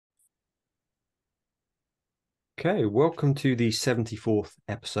Okay, welcome to the 74th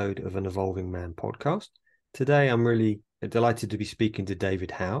episode of an Evolving Man podcast. Today, I'm really delighted to be speaking to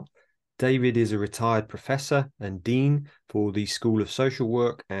David Howe. David is a retired professor and dean for the School of Social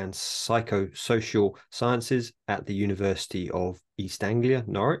Work and Psychosocial Sciences at the University of East Anglia,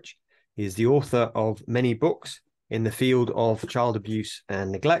 Norwich. He is the author of many books in the field of child abuse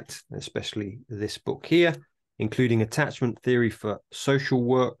and neglect, especially this book here, including Attachment Theory for Social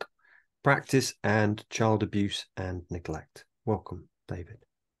Work, Practice, and Child Abuse and Neglect. Welcome, David.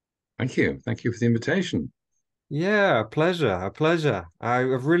 Thank you. Thank you for the invitation. Yeah, a pleasure.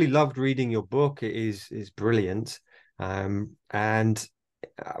 I've really loved reading your book. It is brilliant. And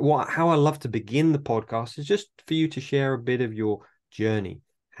how I love to begin the podcast is just for you to share a bit of your journey.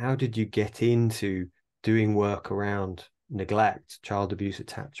 How did you get into doing work around neglect, child abuse,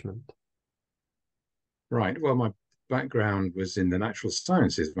 attachment? Right. Well, my background was in the natural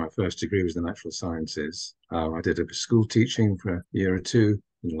sciences. My first degree was the natural sciences. I did a school teaching for a year or two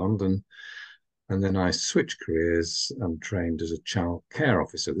in London. And then I switched careers and trained as a child care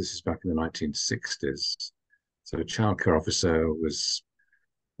officer. This is back in the 1960s. So a child care officer was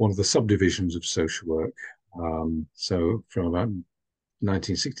one of the subdivisions of social work. So from about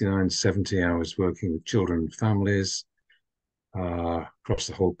 1969, 70, I was working with children and families across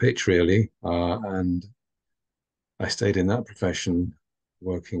the whole pitch, really. And I stayed in that profession,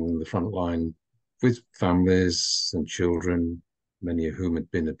 working on the front line with families and children, many of whom had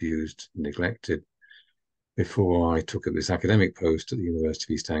been abused and neglected, before I took up this academic post at the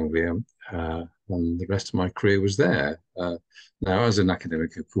University of East Anglia. And the rest of my career was there. Now, as an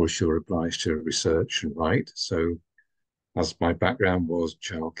academic, of course, you're obliged to research and write. So as my background was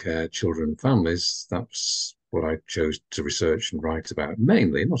childcare, children and families, that's what I chose to research and write about,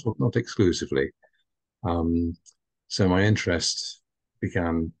 mainly, not exclusively. So my interest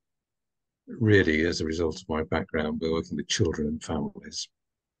began really as a result of my background working with children and families.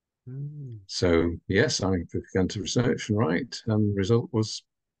 So yes, I began to research and write, and the result was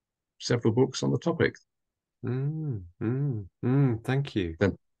several books on the topic. Thank you.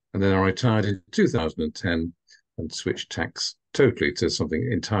 And then I retired in 2010 and switched tacks totally to something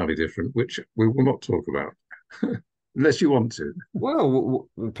entirely different, which we will not talk about, unless you want to. Well,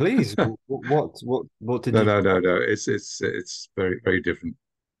 please, what did No, you? no, no, no. It's very, very different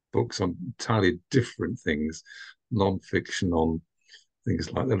books on entirely different things, non-fiction on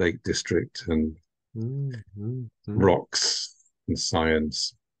things like the Lake District and rocks and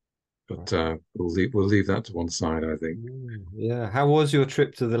science. But we'll leave that to one side, I think. Yeah. How was your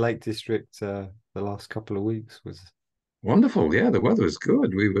trip to the Lake District the last couple of weeks? Was Wonderful. Yeah, the weather was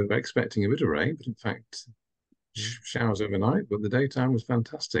good. We were expecting a bit of rain, but in fact, showers overnight. But the daytime was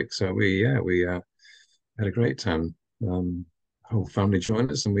fantastic. So we had a great time. Whole family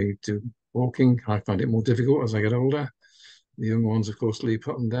joined us, and we do walking. I find it more difficult as I get older. The young ones, of course, leap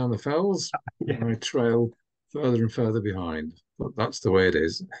up and down the fells, yeah. and I trail further and further behind. But that's the way it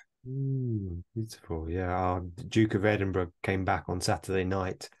is. Beautiful. Yeah. Our Duke of Edinburgh came back on Saturday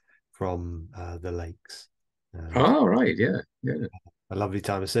night from the lakes. Oh, right. Yeah. Yeah. A lovely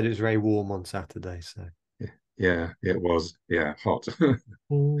time. I said it was very warm on Saturday, so. Yeah, it was. Yeah, hot.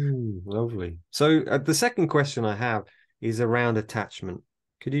 Lovely. So the second question I have is around attachment.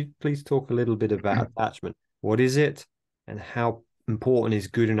 Could you please talk a little bit about attachment? What is it, and how important is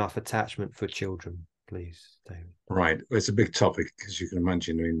good enough attachment for children, please, David? Right. Well, it's a big topic, as you can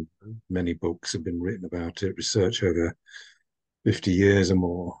imagine. I mean, many books have been written about it, research over 50 years or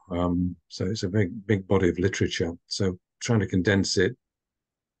more. So it's a big body of literature. So trying to condense it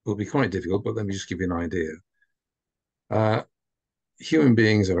will be quite difficult, but let me just give you an idea. Human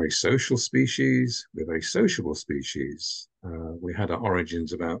beings are a very social species. We're a very sociable species. We had our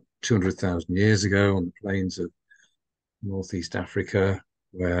origins about 200,000 years ago on the plains of Northeast Africa,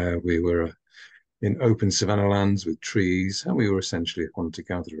 where we were in open savanna lands with trees, and we were essentially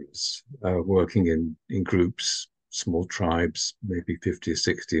hunter-gatherers, working in groups, small tribes, maybe 50 or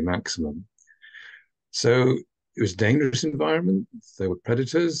 60 maximum. So it was a dangerous environment. There were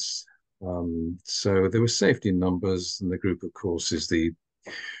predators. So there was safety in numbers, and the group, of course, is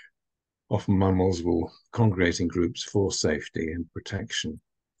often mammals will congregate in groups for safety and protection.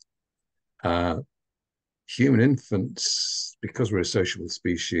 Human infants, because we're a sociable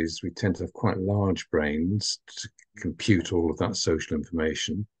species, we tend to have quite large brains to compute all of that social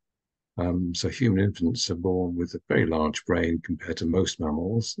information. So human infants are born with a very large brain compared to most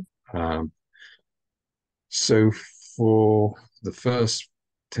mammals. So for the first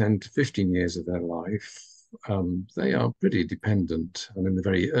 10 to 15 years of their life, they are pretty dependent. And in the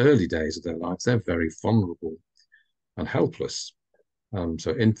very early days of their lives, they're very vulnerable and helpless.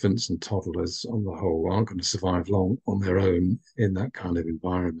 So infants and toddlers, on the whole, aren't going to survive long on their own in that kind of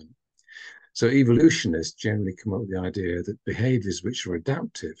environment. So evolutionists generally come up with the idea that behaviors which are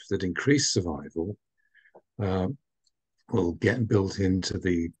adaptive, that increase survival, uh, will get built into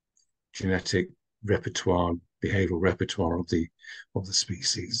the genetic repertoire, behavioral repertoire of the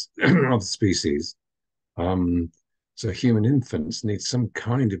species of the species. Um, so human infants need some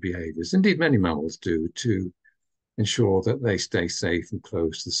kind of behaviors, indeed many mammals do, to ensure that they stay safe and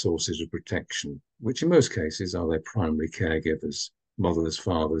close to the sources of protection, which in most cases are their primary caregivers, mothers,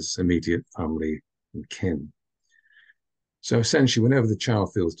 fathers, immediate family, and kin. So essentially, whenever the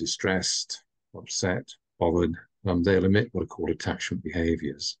child feels distressed, upset, bothered, they'll emit what are called attachment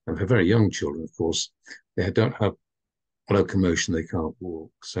behaviors. And for very young children, of course, they don't have locomotion, they can't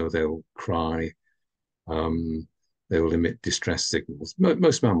walk, so they'll cry, they will emit distress signals.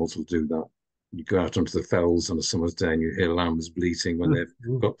 Most mammals will do that. You go out onto the fells on a summer's day and you hear lambs bleating when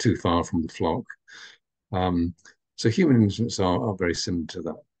they've got too far from the flock. So human infants are very similar to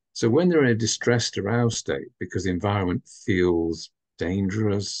that. So when they're in a distressed, aroused state, because the environment feels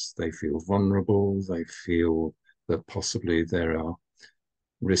dangerous, they feel vulnerable, they feel that possibly there are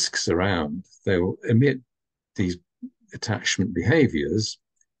risks around, they will emit these attachment behaviors,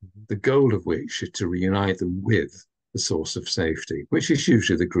 the goal of which is to reunite them with the source of safety, which is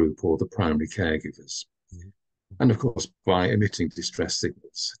usually the group or the primary caregivers. And of course, by emitting distress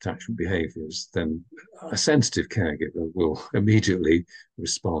signals, attachment behaviors, then a sensitive caregiver will immediately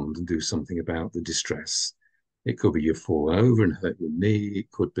respond and do something about the distress. It could be you fall over and hurt your knee.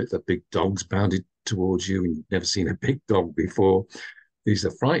 It could be the big dog's bounded towards you and you've never seen a big dog before. These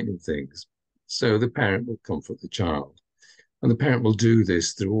are frightening things. So the parent will comfort the child. And the parent will do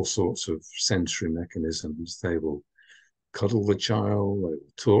this through all sorts of sensory mechanisms. They will cuddle the child, they will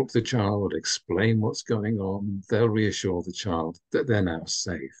talk to the child, explain what's going on. They'll reassure the child that they're now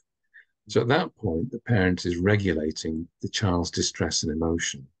safe. So at that point, the parent is regulating the child's distress and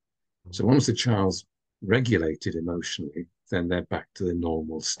emotion. So once the child's regulated emotionally, then they're back to the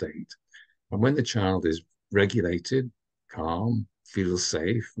normal state. And when the child is regulated, calm, feels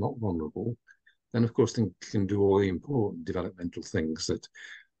safe, not vulnerable, then of course they can do all the important developmental things that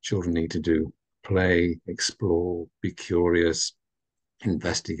children need to do: play, explore, be curious,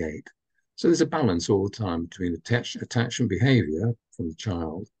 investigate. So there's a balance all the time between attachment behavior from the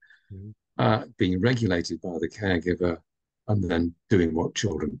child, being regulated by the caregiver, and then doing what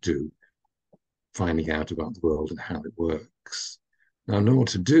children do, finding out about the world and how it works. Now, in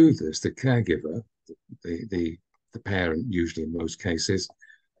order to do this, the caregiver, the parent, usually in most cases,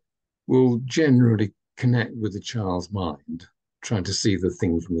 will generally connect with the child's mind, trying to see the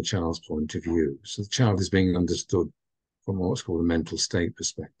thing from the child's point of view. So the child is being understood from what's called a mental state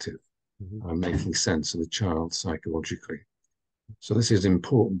perspective, making sense of the child psychologically. So this is an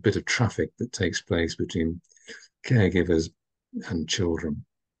important bit of traffic that takes place between caregivers and children.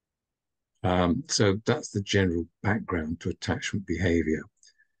 So that's the general background to attachment behavior.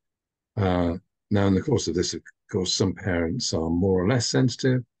 Now, in the course of this, of course, some parents are more or less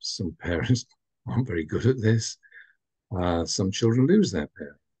sensitive. Some parents aren't very good at this. Some children lose their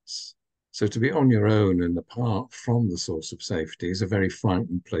parents. So to be on your own and apart from the source of safety is a very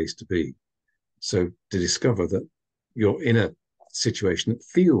frightening place to be. So to discover that you're in a situation that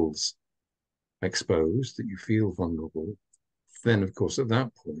feels exposed, that you feel vulnerable, then of course at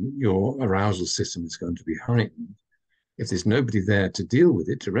that point your arousal system is going to be heightened. If there's nobody there to deal with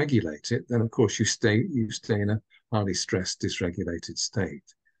it, to regulate it, then of course you stay in a highly stressed, dysregulated state.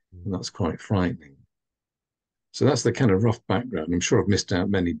 And that's quite frightening. So that's the kind of rough background. I'm sure I've missed out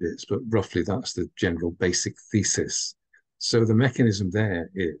many bits, but roughly that's the general basic thesis. So the mechanism there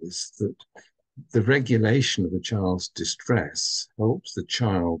is that the regulation of the child's distress helps the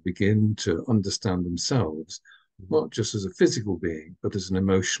child begin to understand themselves, not just as a physical being, but as an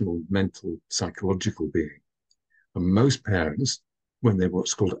emotional, mental, psychological being. And most parents, when they're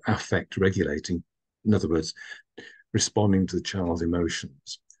what's called affect regulating, in other words, responding to the child's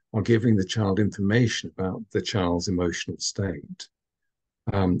emotions, are giving the child information about the child's emotional state.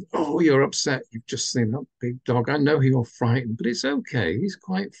 Oh, you're upset. You've just seen that big dog. I know you're frightened, but it's okay. He's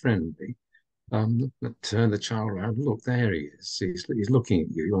quite friendly. Turn the child around. Look, there he is. He's looking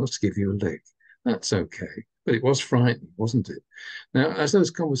at you. He wants to give you a lick. That's okay. But it was frightening, wasn't it? Now, as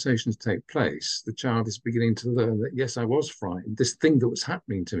those conversations take place, the child is beginning to learn that, yes, I was frightened. This thing that was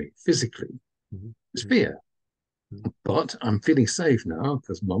happening to me physically was fear. But I'm feeling safe now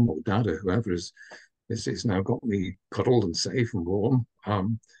because mum or dad or whoever is now got me cuddled and safe and warm.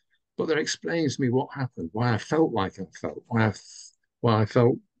 But they're explaining to me what happened, why I felt like I felt, why I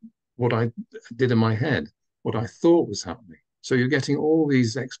felt what I did in my head, what I thought was happening. So you're getting all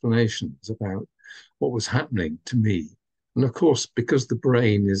these explanations about what was happening to me. And of course, because the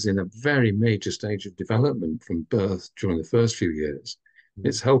brain is in a very major stage of development from birth during the first few years,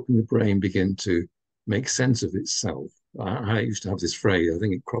 it's helping the brain begin to make sense of itself. I used to have this phrase, I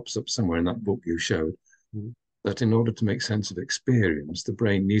think it crops up somewhere in that book you showed, that in order to make sense of experience, the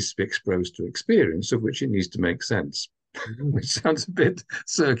brain needs to be exposed to experience of which it needs to make sense, which sounds a bit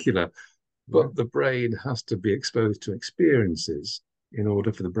circular, but the brain has to be exposed to experiences in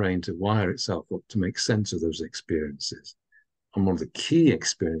order for the brain to wire itself up to make sense of those experiences. And one of the key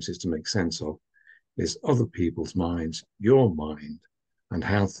experiences to make sense of is other people's minds, your mind, and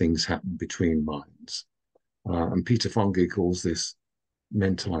how things happen between minds. And Peter Fonge calls this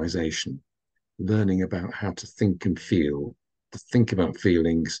mentalization, learning about how to think and feel, to think about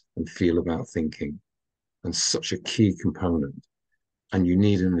feelings and feel about thinking, and such a key component. And you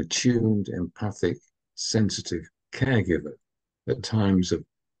need an attuned, empathic, sensitive caregiver at times of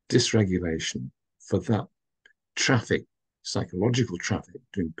dysregulation for that traffic, psychological traffic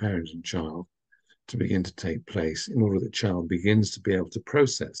between parent and child to begin to take place in order that the child begins to be able to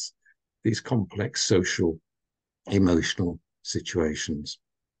process these complex social, emotional situations.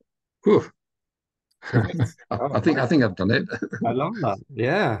 Whew. I think I've done it. I love that.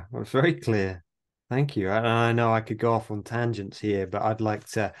 Yeah, it was very clear. Thank you. And I know I could go off on tangents here, but I'd like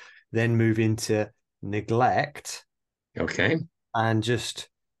to then move into neglect. Okay. And just,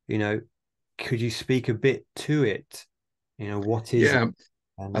 could you speak a bit to it? What is Yeah. it?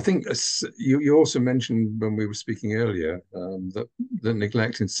 And I think you also mentioned when we were speaking earlier that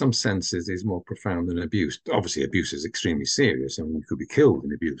neglect in some senses is more profound than abuse. Obviously, abuse is extremely serious. I mean, you could be killed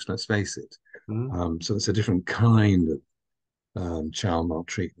in abuse, let's face it. So it's a different kind of child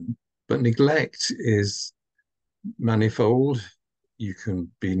maltreatment. But neglect is manifold. You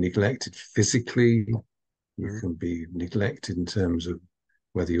can be neglected physically. You can be neglected in terms of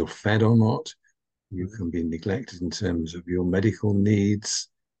whether you're fed or not. You can be neglected in terms of your medical needs.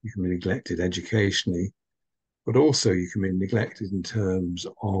 You can be neglected educationally, but also you can be neglected in terms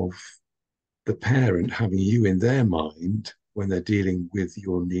of the parent having you in their mind when they're dealing with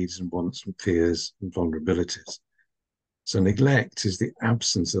your needs and wants and fears and vulnerabilities. So neglect is the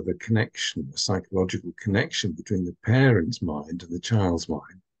absence of a connection, a psychological connection between the parent's mind and the child's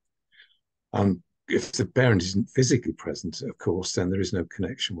mind. And if the parent isn't physically present, of course, then there is no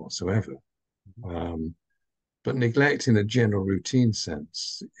connection whatsoever. But neglect in a general routine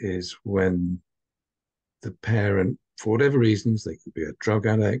sense is when the parent, for whatever reasons, they could be a drug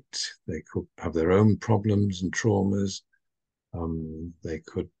addict, they could have their own problems and traumas, they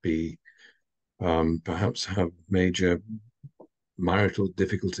could be perhaps have major marital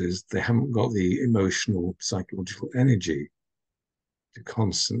difficulties, they haven't got the emotional, psychological energy to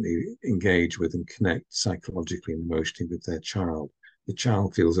constantly engage with and connect psychologically and emotionally with their child. The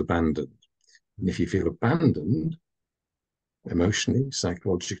child feels abandoned. And if you feel abandoned, emotionally,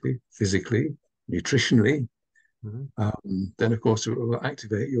 psychologically, physically, nutritionally, then of course it will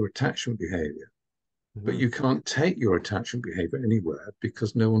activate your attachment behavior. But you can't take your attachment behavior anywhere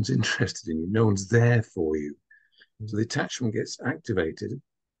because no one's interested in you, no one's there for you. So the attachment gets activated,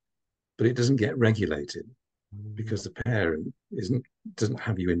 but it doesn't get regulated because the parent doesn't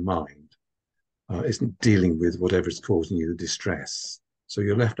have you in mind, isn't dealing with whatever's causing you the distress. So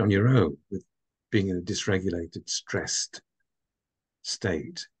you're left on your own with being in a dysregulated, stressed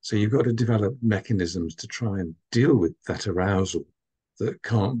state. So you've got to develop mechanisms to try and deal with that arousal that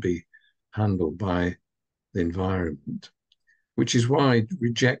can't be handled by the environment, which is why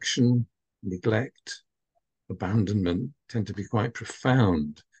rejection, neglect, abandonment tend to be quite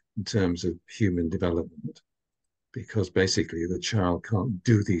profound in terms of human development, because basically the child can't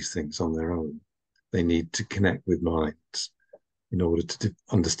do these things on their own. They need to connect with minds. In order to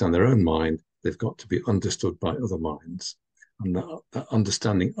understand their own mind, they've got to be understood by other minds. And that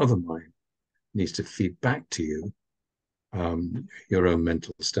understanding other mind needs to feed back to you your own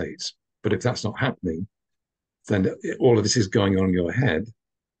mental states. But if that's not happening, then all of this is going on in your head,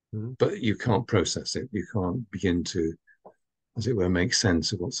 but you can't process it. You can't begin to, as it were, make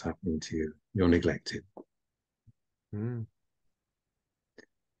sense of what's happening to you. You're neglected.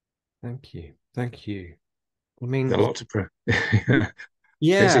 Thank you. Thank you. I mean, a lot to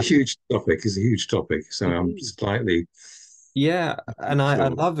yeah, it's a huge topic. It's a huge topic. So I'm slightly and I sure.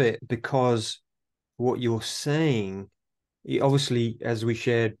 love it because what you're saying, obviously, as we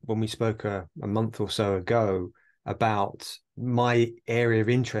shared when we spoke a month or so ago about my area of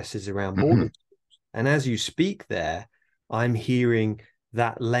interest is around boarding schools. And as you speak there, I'm hearing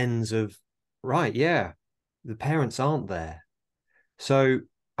that lens of, right, yeah, the parents aren't there. So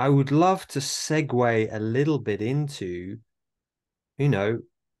I would love to segue a little bit into you know,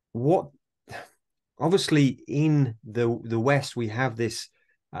 what obviously in the West, we have this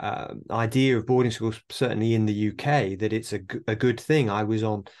idea of boarding schools, certainly in the UK, that it's a good thing. I was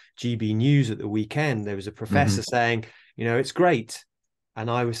on GB News at the weekend. There was a professor saying, it's great. And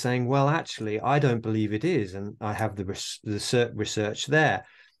I was saying, well, actually, I don't believe it is. And I have the research there.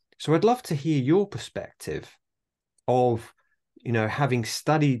 So I'd love to hear your perspective of, having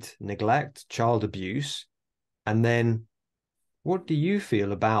studied neglect, child abuse, and then what do you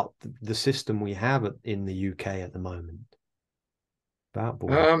feel about the system we have in the UK at the moment about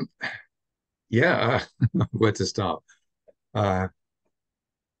boarding? Yeah, where to start? Uh,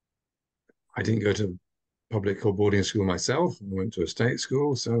 I didn't go to public or boarding school myself. I went to a state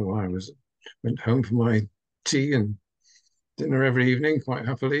school, so went home for my tea and dinner every evening quite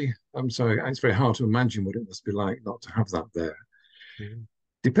happily. So it's very hard to imagine what it must be like not to have that there. Mm.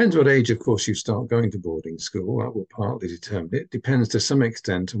 Depends what age, of course, you start going to boarding school. That will partly determine it. Depends to some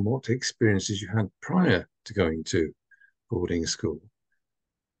extent on what experiences you had prior to going to boarding school.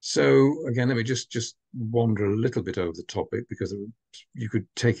 So again, let me just wander a little bit over the topic because you could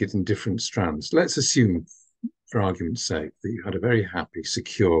take it in different strands. Let's assume, for argument's sake, that you had a very happy,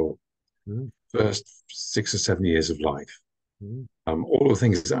 secure first 6 or 7 years of life. All the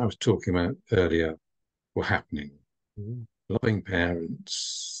things that I was talking about earlier were happening. Loving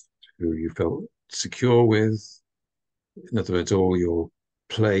parents who you felt secure with. In other words, all your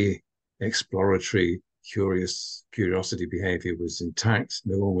play, exploratory, curiosity behavior was intact.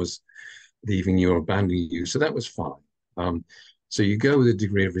 No one was leaving you or abandoning you. So that was fine. So you go with a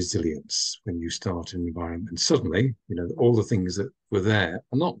degree of resilience when you start an environment. And suddenly, all the things that were there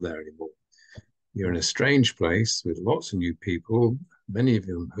are not there anymore. You're in a strange place with lots of new people, many of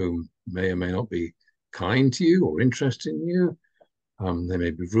them whom may or may not be kind to you or interested in you. There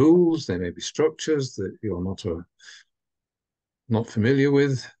may be rules, there may be structures that you're not familiar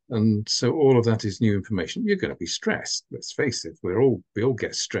with, and so all of that is new information. You're going to be stressed. Let's face it, we all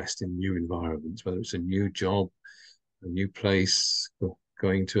get stressed in new environments, whether it's a new job, a new place, or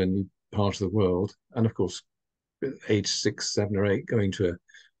going to a new part of the world, and of course, at age 6, 7, or 8, going to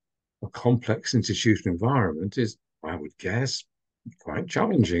a complex institutional environment is, I would guess, quite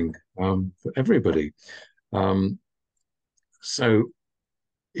challenging for everybody. So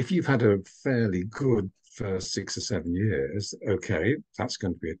if you've had a fairly good first 6 or 7 years, okay, that's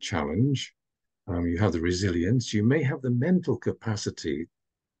going to be a challenge. You have the resilience. You may have the mental capacity,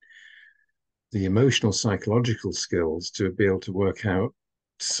 the emotional, psychological skills to be able to work out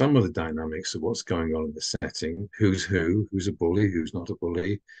some of the dynamics of what's going on in the setting, who's a bully, who's not a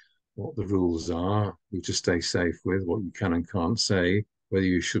bully, what the rules are, who to stay safe with, what you can and can't say, whether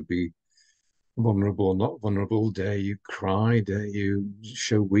you should be vulnerable or not vulnerable, dare you cry, dare you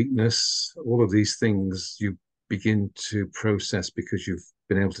show weakness. All of these things you begin to process because you've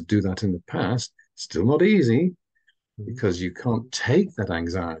been able to do that in the past. Still not easy because you can't take that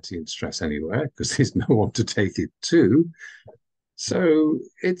anxiety and stress anywhere because there's no one to take it to. So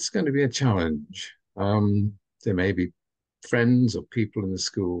it's going to be a challenge. There may be friends or people in the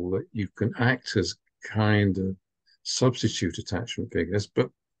school that you can act as kind of substitute attachment figures, but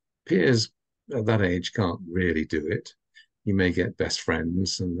peers at that age can't really do it. You may get best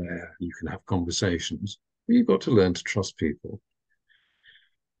friends and there you can have conversations, but you've got to learn to trust people.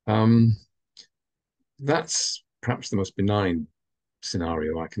 That's perhaps the most benign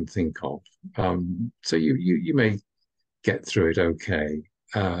scenario I can think of. So you may get through it okay.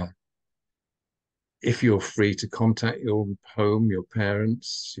 If you're free to contact your home, your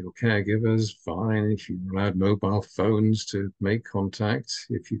parents, your caregivers, fine. If you're allowed mobile phones to make contact,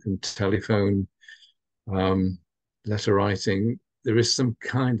 if you can telephone, letter writing, there is some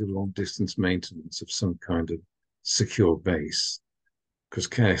kind of long distance maintenance of some kind of secure base, because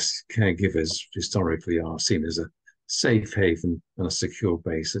caregivers historically are seen as a safe haven and a secure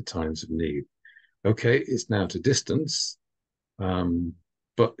base at times of need. Okay, it's now to distance,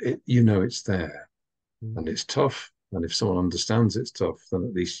 but it's there. And it's tough. And if someone understands it's tough, then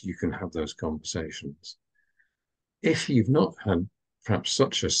at least you can have those conversations. If you've not had perhaps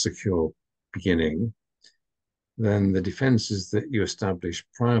such a secure beginning, then the defenses that you establish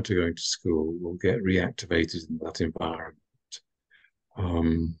prior to going to school will get reactivated in that environment.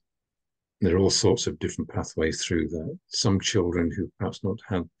 There are all sorts of different pathways through that. Some children who perhaps not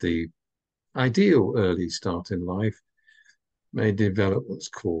had the ideal early start in life may develop what's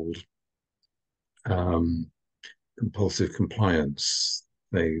called compulsive compliance.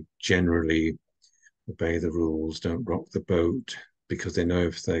 They generally obey the rules, don't rock the boat, because they know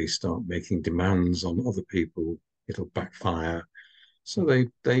if they start making demands on other people, it'll backfire. So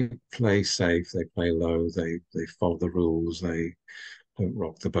they play safe, they play low, they follow the rules, they don't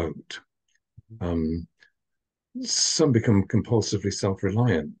rock the boat. Um, some become compulsively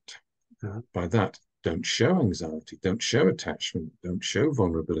self-reliant. By that, don't show anxiety, don't show attachment, don't show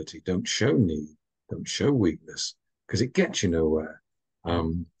vulnerability, don't show need, don't show weakness, because it gets you nowhere.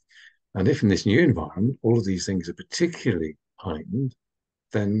 And if in this new environment, all of these things are particularly heightened,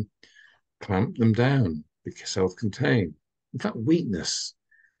 then clamp them down, be self-contained. In fact, weakness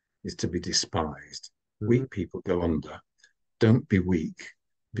is to be despised. Weak people go under. Don't be weak,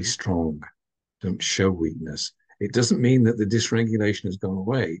 be strong. Don't show weakness. It doesn't mean that the dysregulation has gone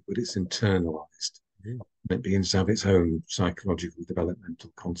away, but it's internalized. It begins to have its own psychological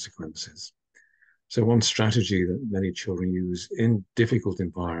developmental consequences. So one strategy that many children use in difficult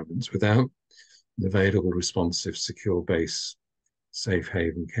environments without an available, responsive, secure base, safe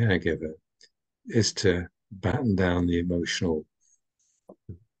haven caregiver is to batten down the emotional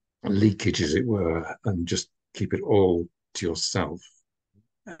leakage, as it were, and just keep it all to yourself.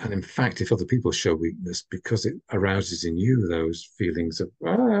 And in fact, if other people show weakness, because it arouses in you those feelings of,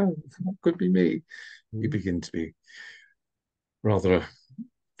 that could be me, you begin to be rather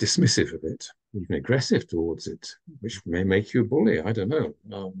dismissive of it, even aggressive towards it, which may make you a bully. I don't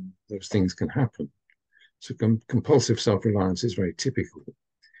know. Those things can happen. So compulsive self-reliance is very typical.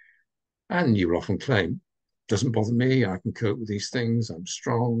 And you will often claim, doesn't bother me, I can cope with these things, I'm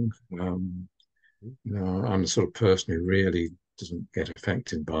strong. I'm the sort of person who really doesn't get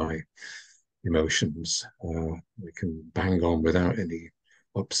affected by emotions. We can bang on without any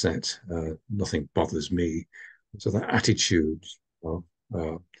upset. Nothing bothers me. So that attitude of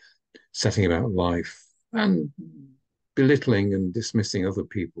setting about life and belittling and dismissing other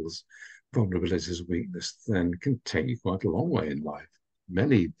people's vulnerabilities and weakness then can take you quite a long way in life.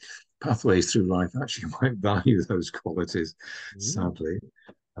 Many pathways through life actually might value those qualities, sadly.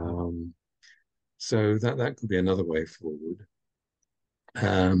 So that could be another way forward.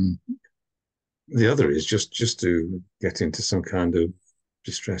 The other is just to get into some kind of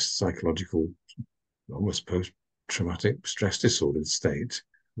distressed psychological, almost post-traumatic stress disorder state,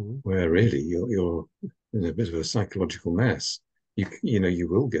 where really you're in a bit of a psychological mess. You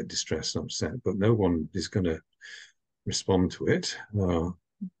will get distressed and upset, but no one is going to respond to it.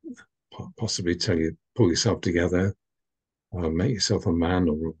 Possibly tell you pull yourself together, make yourself a man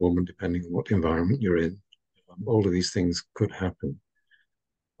or a woman, depending on what environment you're in. All of these things could happen.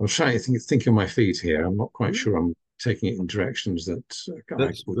 I'm trying to think on my feet here. I'm not quite sure I'm taking it in directions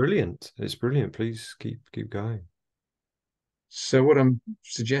That's brilliant. It's brilliant. Please keep going. So what I'm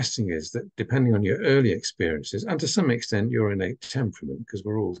suggesting is that depending on your early experiences, and to some extent your innate temperament, because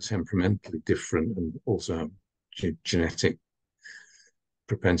we're all temperamentally different and also have genetic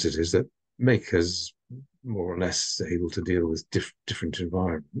propensities that make us more or less able to deal with different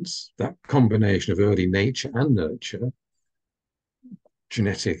environments, that combination of early nature and nurture,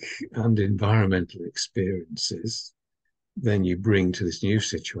 genetic and environmental experiences, then you bring to this new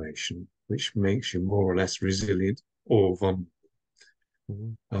situation, which makes you more or less resilient or vulnerable.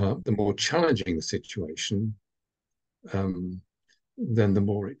 The more challenging the situation, then the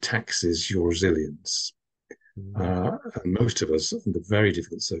more it taxes your resilience. And most of us, under very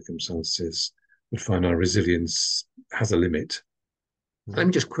difficult circumstances, would find our resilience has a limit. Let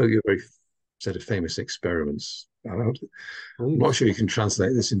me just quote you a very set of famous experiments. I'm not sure you can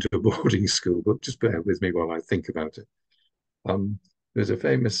translate this into a boarding school, but just bear with me while I think about it. There's a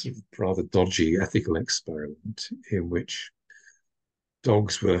famous, rather dodgy ethical experiment in which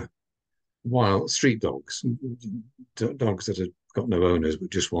dogs were wild street dogs, dogs that had got no owners but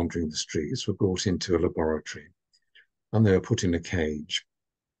just wandering the streets, were brought into a laboratory and they were put in a cage.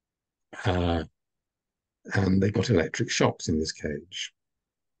 And they got electric shocks in this cage.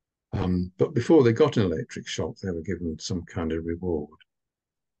 But before they got an electric shock, they were given some kind of reward.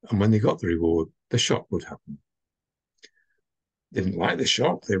 And when they got the reward, the shock would happen. They didn't like the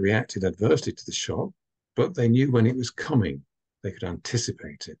shock. They reacted adversely to the shock, but they knew when it was coming. They could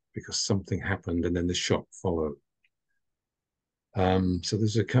anticipate it because something happened and then the shock followed. So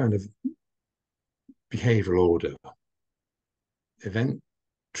there's a kind of behavioral order. Event,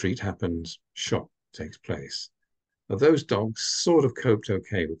 treat happens, shock takes place. Now, those dogs sort of coped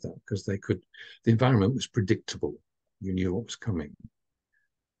okay with that because the environment was predictable. You knew what was coming.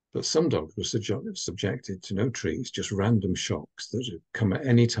 But some dogs were subjected to no treats, just random shocks that would come at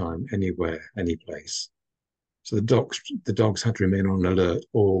any time, anywhere, any place. So the dogs had to remain on alert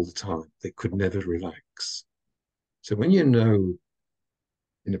all the time. They could never relax. So when you know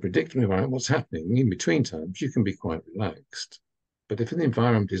in a predictable environment what's happening, in between times, you can be quite relaxed. But if the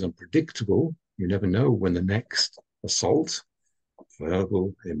environment is unpredictable, you never know when the next assault,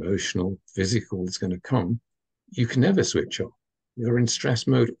 verbal, emotional, physical, that's going to come, you can never switch off. You're in stress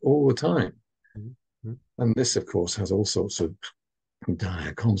mode all the time. Mm-hmm. And this, of course, has all sorts of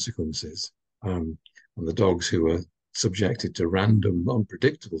dire consequences on the dogs who are subjected to random,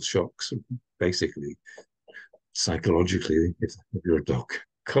 unpredictable shocks. Basically, psychologically, if your dog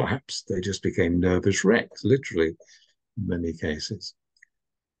collapsed, they just became nervous wrecks, literally, in many cases.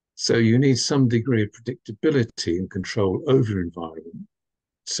 So you need some degree of predictability and control over your environment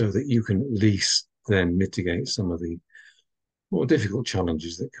so that you can at least then mitigate some of the more difficult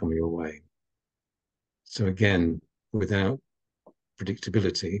challenges that come your way. So again, without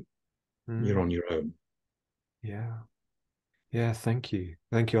predictability, you're on your own. Yeah. Yeah, thank you.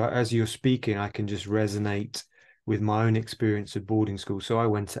 Thank you. As you're speaking, I can just resonate with my own experience of boarding school. So I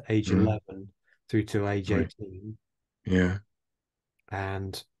went to age 11 through to age Right. 18. Yeah.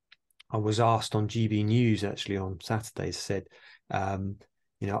 And I was asked on GB News actually on Saturdays, said,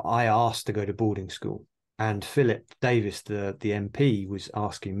 I asked to go to boarding school. And Philip Davis, the MP, was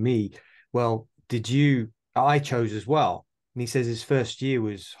asking me, well, I chose as well. And he says his first year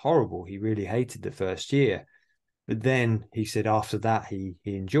was horrible. He really hated the first year. But then he said after that, he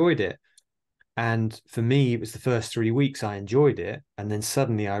enjoyed it. And for me, it was the first 3 weeks I enjoyed it. And then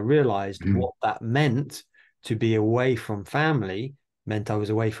suddenly I realized what that meant to be away from family meant I was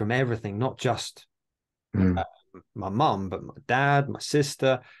away from everything, not just my mum, but my dad, my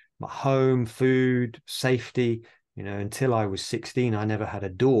sister, my home, food, safety. Until I was 16, I never had a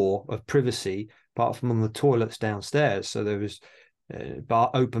door of privacy apart from on the toilets downstairs. So there was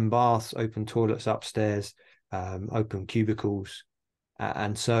open baths, open toilets upstairs, open cubicles.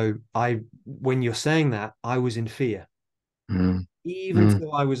 And so when you're saying that, I was in fear. Even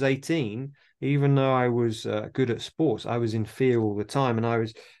till I was 18, even though I was good at sports, I was in fear all the time. And I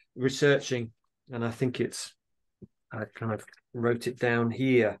was researching, and I kind of wrote it down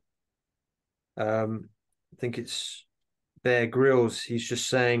here. I think it's Bear Grylls. He's just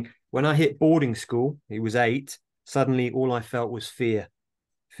saying, when I hit boarding school, he was 8, suddenly all I felt was fear.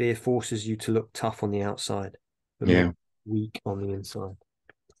 Fear forces you to look tough on the outside, but Yeah. weak on the inside.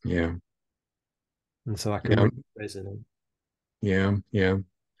 Yeah. And so I can Yeah. really resonate. Yeah. Yeah.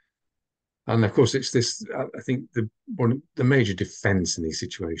 And of course, it's this. I think the major defense in these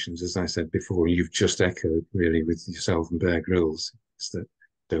situations, as I said before, you've just echoed really with yourself and Bear Grylls, is that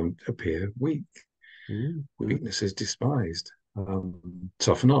don't appear weak. Weakness is despised.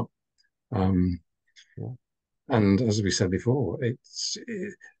 Toughen up. Yeah. And as we said before,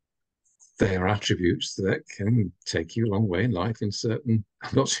 they are attributes that can take you a long way in life in certain.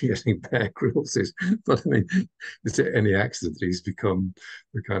 I'm not suggesting Bear Grylls is, but I mean, is it any accident that he's become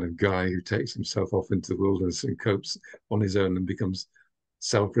the kind of guy who takes himself off into the wilderness and copes on his own and becomes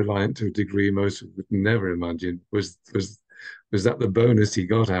self-reliant to a degree most would never imagine? Was that the bonus he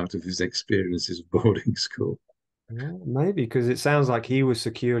got out of his experiences of boarding school? Yeah, maybe because it sounds like he was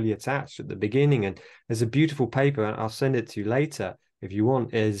securely attached at the beginning. And there's a beautiful paper, and I'll send it to you later if you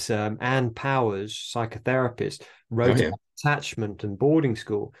want, is Anne Powers, psychotherapist, Oh wrote yeah. about attachment and boarding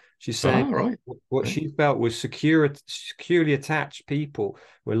school. She's saying Right. what she felt was securely attached people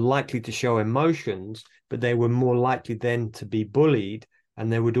were likely to show emotions, but they were more likely then to be bullied.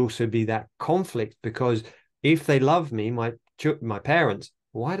 And there would also be that conflict because if they love me, my parents,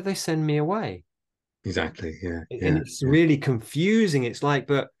 why do they send me away? Exactly. Yeah. And Yeah. it's Yeah. really confusing. It's like,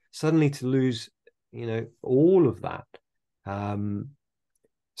 but suddenly to lose, all of that. Um,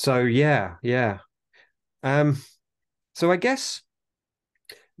 so yeah. Um, so I guess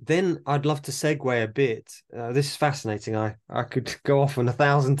then I'd love to segue a bit. This is fascinating. I could go off on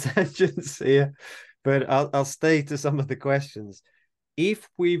 1,000 tangents here, but I'll stay to some of the questions. If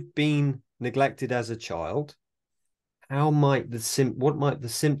we've been neglected as a child, what might the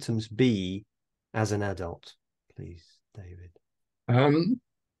symptoms be as an adult, please, David? Um,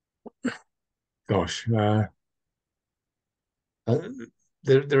 Gosh. Uh,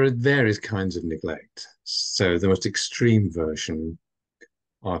 there are various kinds of neglect. So the most extreme version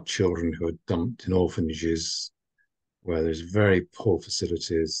are children who are dumped in orphanages where there's very poor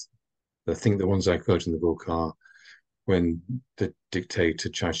facilities. I think the ones I quote in the book are when the dictator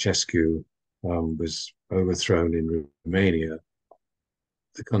Ceausescu was overthrown in Romania.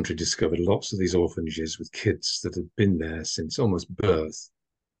 The country discovered lots of these orphanages with kids that had been there since almost birth.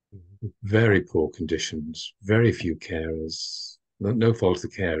 Very poor conditions, very few carers, no fault of the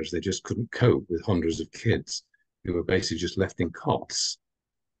carers. They just couldn't cope with hundreds of kids who were basically just left in cots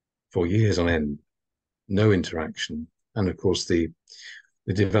for years on end, no interaction. And of course, the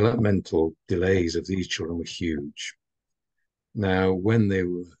developmental delays of these children were huge. Now, when they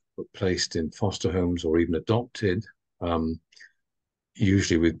were placed in foster homes or even adopted,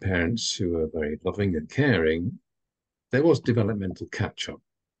 usually with parents who are very loving and caring, there was developmental catch-up,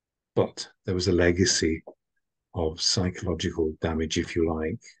 but there was a legacy of psychological damage, if you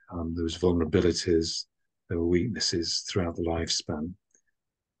like. There was vulnerabilities, there were weaknesses throughout the lifespan.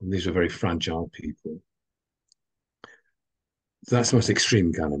 And these were very fragile people. That's the most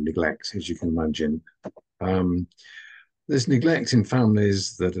extreme kind of neglect, as you can imagine. Um, there's neglect in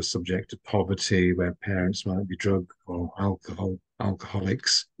families that are subject to poverty, where parents might be drug or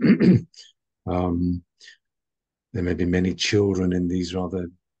alcoholics. um, there may be many children in these rather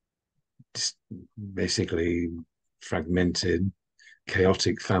basically fragmented,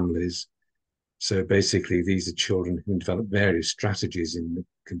 chaotic families. So basically, these are children who develop various strategies in the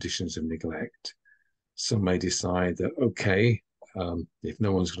conditions of neglect. Some may decide that, okay, if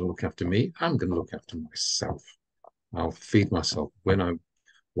no one's going to look after me, I'm going to look after myself. I'll feed myself when I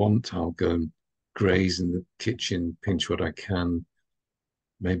want. I'll go and graze in the kitchen, pinch what I can,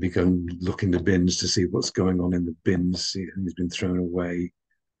 maybe go and look in the bins to see what's going on in the bins, see who's been thrown away.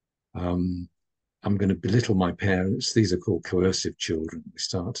 I'm going to belittle my parents. These are called coercive children. They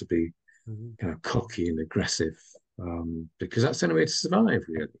start to be kind of cocky and aggressive because that's the only way to survive,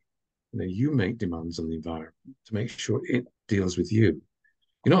 really. You make demands on the environment to make sure it deals with you.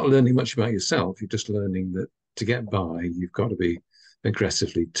 You're not learning much about yourself. You're just learning that to get by, you've got to be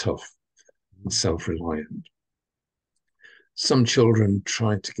aggressively tough and self-reliant. Some children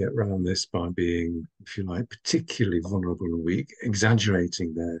try to get around this by being, if you like, particularly vulnerable and weak,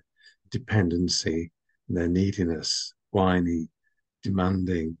 exaggerating their dependency and their neediness, whiny,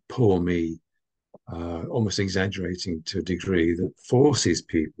 demanding, poor me, almost exaggerating to a degree that forces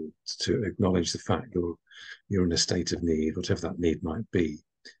people to acknowledge the fact you're in a state of need, whatever that need might be.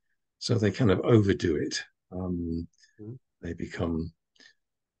 So they kind of overdo it. They become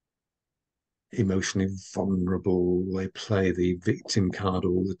emotionally vulnerable. They play the victim card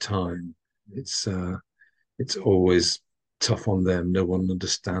all the time. It's always tough on them. No one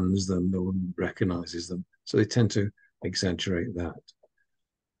understands them. No one recognizes them. So they tend to exaggerate that.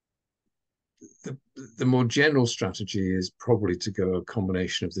 The more general strategy is probably to go a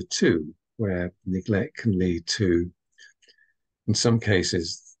combination of the two, where neglect can lead to, in some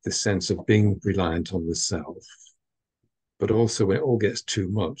cases, the sense of being reliant on the self, but also when it all gets too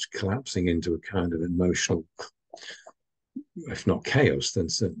much, collapsing into a kind of emotional, if not chaos, then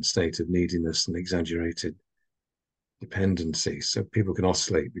certain state of neediness and exaggerated dependency. So people can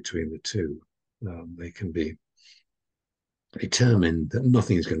oscillate between the two. They can be determined that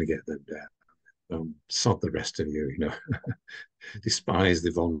nothing is going to get them down. Sod the rest of you, despise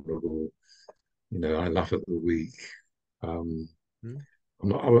the vulnerable. I laugh at the weak. I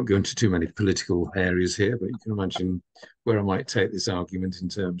won't go into too many political areas here, but you can imagine where I might take this argument in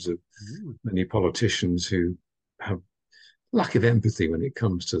terms of many politicians who have lack of empathy when it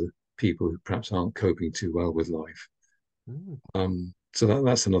comes to people who perhaps aren't coping too well with life. So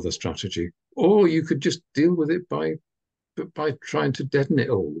that's another strategy. Or you could just deal with it by trying to deaden it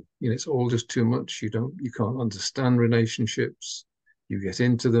all. It's all just too much. You can't understand relationships. You get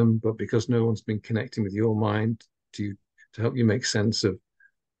into them, but because no one's been connecting with your mind to help you make sense of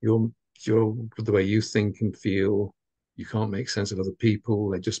the way you think and feel, you can't make sense of other people.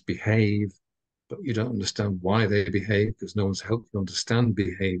 They just behave, but you don't understand why they behave because no one's helped you understand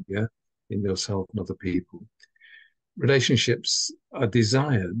behavior in yourself and other people. Relationships are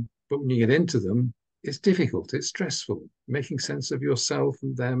desired, but when you get into them, it's difficult, it's stressful, making sense of yourself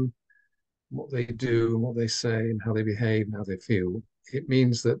and them, what they do and what they say and how they behave and how they feel. It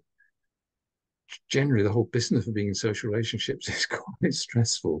means that generally the whole business of being in social relationships is quite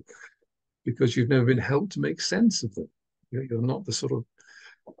stressful because you've never been helped to make sense of them. You're not the sort of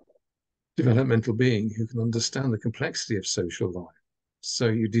developmental being who can understand the complexity of social life. So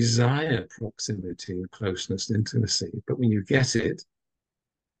you desire proximity and closeness and intimacy, but when you get it,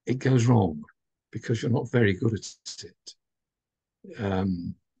 it goes wrong because you're not very good at it.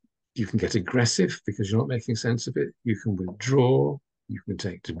 You can get aggressive because you're not making sense of it. You can withdraw. You can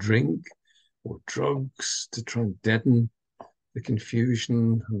take to drink or drugs to try and deaden the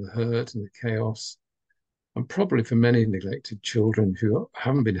confusion and the hurt and the chaos. And probably for many neglected children who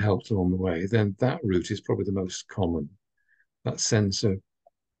haven't been helped along the way, then that route is probably the most common. That sense of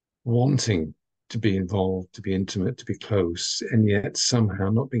wanting to be involved, to be intimate, to be close, and yet somehow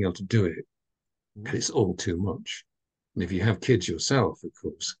not being able to do it because it's all too much. And if you have kids yourself, of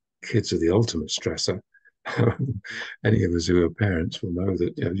course, kids are the ultimate stressor. Any of us who are parents will know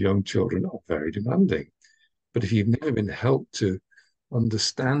that young children are very demanding. But if you've never been helped to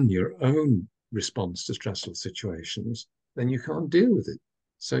understand your own response to stressful situations, then you can't deal with it.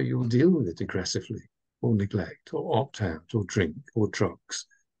 So you'll deal with it aggressively. or neglect or opt out or drink or drugs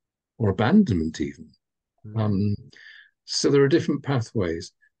or abandonment even. So there are different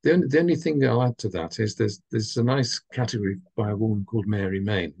pathways. The only thing that I'll add to that is there's a nice category by a woman called Mary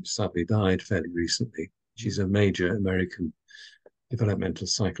Main, who sadly died fairly recently. She's a major American developmental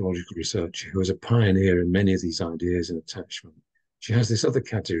psychological researcher who is a pioneer in many of these ideas in attachment. She has this other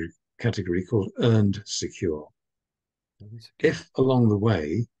category called earned secure. If along the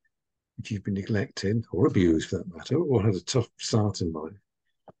way, if you've been neglected or abused for that matter, or had a tough start in life,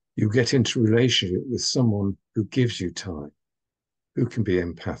 you get into a relationship with someone who gives you time, who can be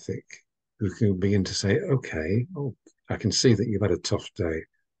empathic, who can begin to say, okay, oh, I can see that you've had a tough day.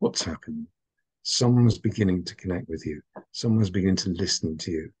 What's happened? Someone's beginning to connect with you. Someone's beginning to listen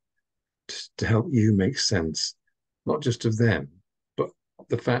to you to help you make sense, not just of them, but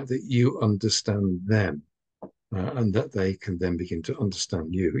the fact that you understand them and that they can then begin to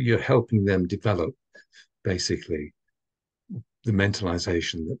understand you. You're helping them develop, basically, the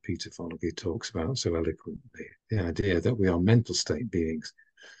mentalization that Peter Fonagy talks about so eloquently, the idea that we are mental state beings.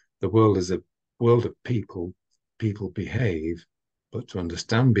 The world is a world of people. People behave, but to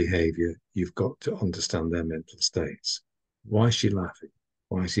understand behavior, you've got to understand their mental states. Why is she laughing?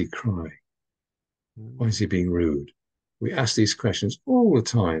 Why is he crying? Why is he being rude? We ask these questions all the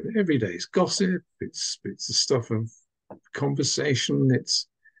time. Every day it's gossip. It's the stuff of conversation.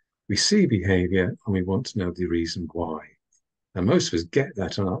 We see behavior and we want to know the reason why. And most of us get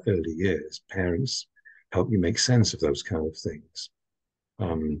that in our early years. Parents help you make sense of those kind of things.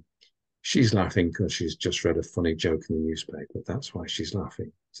 She's laughing because she's just read a funny joke in the newspaper. That's why she's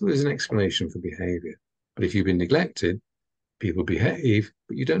laughing. So there's an explanation for behavior. But if you've been neglected, people behave,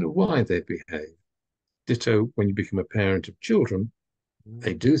 but you don't know why they behave. Ditto when you become a parent of children,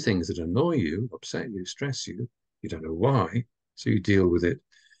 they do things that annoy you, upset you, stress you. You don't know why. So you deal with it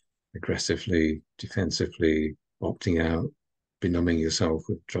aggressively, defensively, opting out, benumbing yourself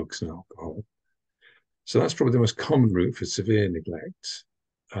with drugs and alcohol. So that's probably the most common route for severe neglect.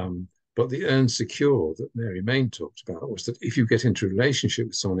 But the earned secure that Mary Main talked about was that if you get into a relationship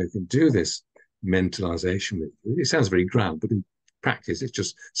with someone who can do this mentalization with you, it sounds very grand, but in practice, it's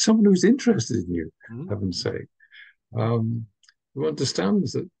just someone who's interested in you, heaven's sake, who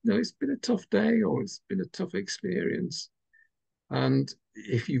understands that it's been a tough day or it's been a tough experience. And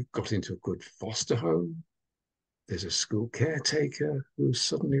if you've got into a good foster home, there's a school caretaker who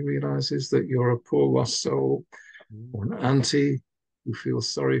suddenly realizes that you're a poor lost soul, or an auntie who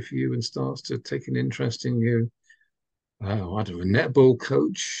feels sorry for you and starts to take an interest in you. I don't know, a netball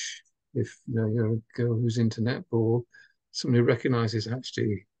coach, if you're a girl who's into netball, somebody who recognizes,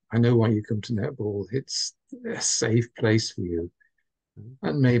 actually, I know why you come to netball. It's a safe place for you.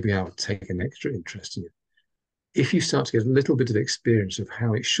 And maybe I'll take an extra interest in you. If you start to get a little bit of experience of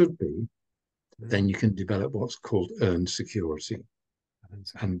how it should be, then you can develop what's called earned security.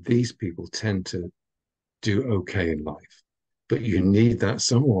 And these people tend to do okay in life. But you need that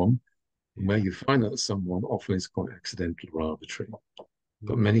someone. Where you find that someone often is quite accidental or arbitrary.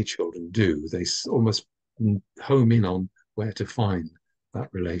 But many children do. They almost home in on where to find that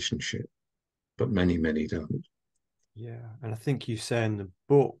relationship. But many, many don't. Yeah. And I think you say in the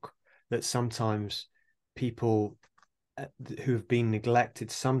book that sometimes people who have been neglected,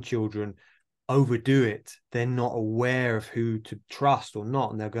 some children overdo it. They're not aware of who to trust or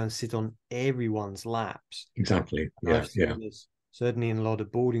not, and they'll go and sit on everyone's laps. Exactly. Yeah. Yeah. This, certainly in a lot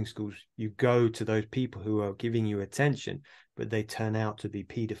of boarding schools, you go to those people who are giving you attention, but they turn out to be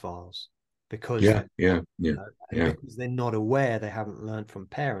pedophiles because because they're not aware, they haven't learned from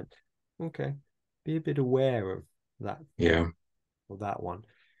parents. Okay, be a bit aware of that. Or that one.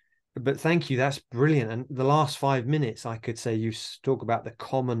 But thank you, that's brilliant. And the last 5 minutes, I could say you talk about the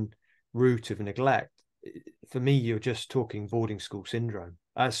common root of neglect. For me, you're just talking boarding school syndrome.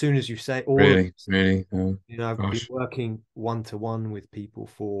 As soon as you say all really, of this, really, oh, I've been working one-to-one with people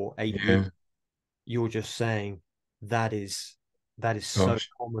for 8 years. You're just saying that is so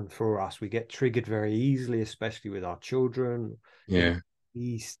common for us. We get triggered very easily, especially with our children.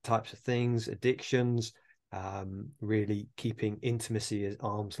 These types of things, addictions, really keeping intimacy at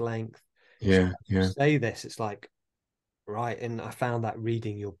arm's length. So you say this, it's like, right. And I found that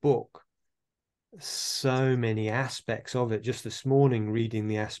reading your book, so many aspects of it. Just this morning, reading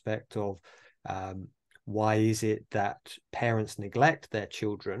the aspect of why is it that parents neglect their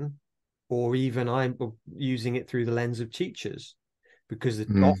children, or even I'm using it through the lens of teachers, because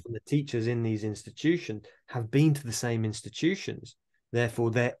often the teachers in these institutions have been to the same institutions.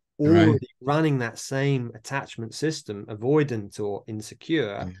 Therefore, they're already running that same attachment system, avoidant or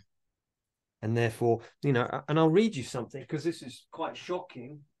insecure. And therefore, and I'll read you something because this is quite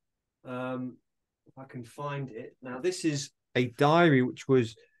shocking. I can find it. Now, this is a diary which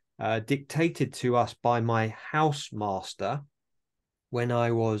was dictated to us by my housemaster when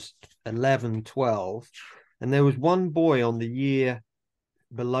I was 11, 12. And there was one boy on the year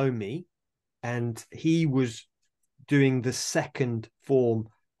below me, and he was doing the second form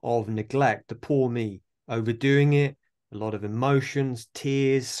of neglect, the poor me, overdoing it, a lot of emotions,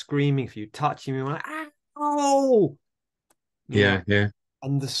 tears, screaming. If you touch him, you're like, oh, you know, Yeah.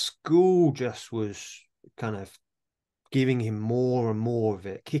 and the school just was kind of giving him more and more of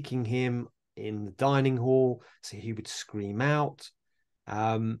it, kicking him in the dining hall so he would scream out.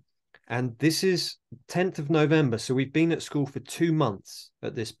 And this is 10th of November. So we've been at school for 2 months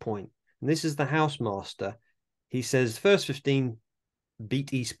at this point. And this is the housemaster. He says, first 15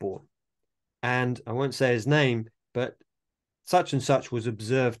 beat Eastbourne. And I won't say his name, but such and such was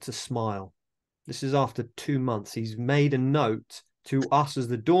observed to smile. This is after 2 months. He's made a note to us as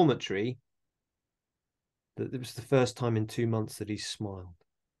the dormitory that it was the first time in 2 months that he's smiled.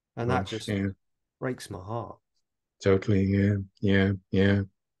 And that Gosh, just yeah. breaks my heart. Totally. Yeah.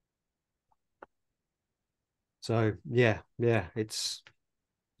 So yeah, it's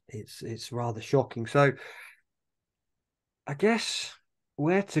rather shocking. So I guess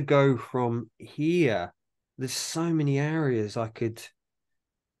where to go from here? There's so many areas I could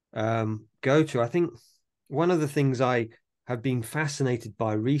go to. I think one of the things I have been fascinated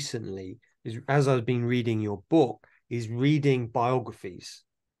by recently is, as I've been reading your book, is reading biographies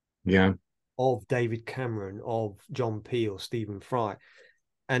Yeah. of David Cameron, of John Peel, Stephen Fry.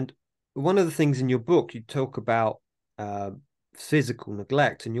 And one of the things in your book, you talk about physical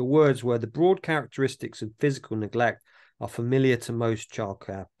neglect, and your words were the broad characteristics of physical neglect are familiar to most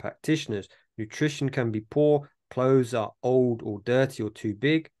childcare practitioners. Nutrition can be poor, clothes are old or dirty or too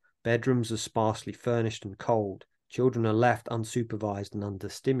big, bedrooms are sparsely furnished and cold, children are left unsupervised and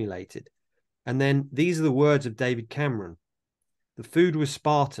understimulated. And then these are the words of David Cameron. The food was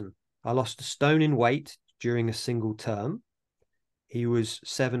Spartan. I lost a stone in weight during a single term. He was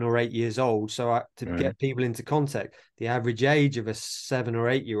 7 or 8 years old. So to Right. get people into context, the average age of a 7 or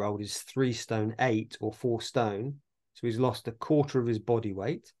 8 year old is 3 stone 8 or 4 stone. So he's lost a quarter of his body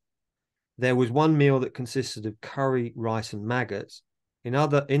weight. There was one meal that consisted of curry, rice, and maggots. In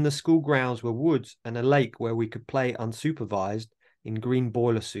the school grounds were woods and a lake where we could play unsupervised in green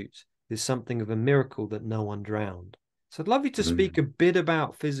boiler suits. There's something of a miracle that no one drowned. So I'd love you to speak Mm. a bit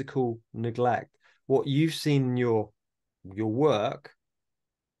about physical neglect, what you've seen in your work,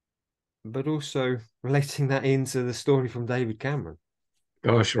 but also relating that into the story from David Cameron.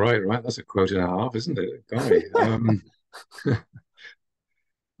 Gosh, right. That's a quote and a half, isn't it? Golly.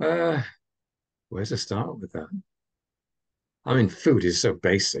 Uh, where to start with that? I mean, food is so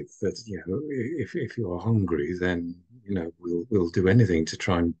basic that, if you're hungry, then, we'll do anything to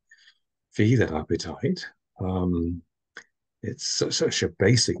try and feed that appetite. Um, it's such a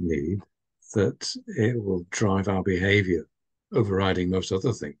basic need that it will drive our behavior, overriding most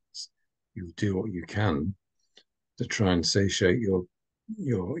other things. You do what you can to try and satiate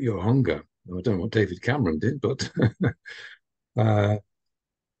your hunger. I don't know what David Cameron did, but uh,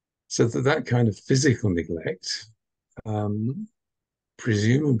 so that kind of physical neglect um,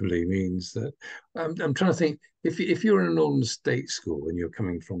 presumably means that I'm trying to think if you're in a northern state school and you're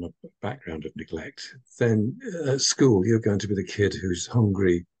coming from a background of neglect, then at school you're going to be the kid who's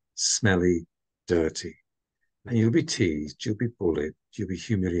hungry, smelly, dirty, and you'll be teased, you'll be bullied, you'll be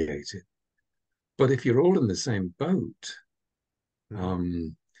humiliated. But if you're all in the same boat, Mm.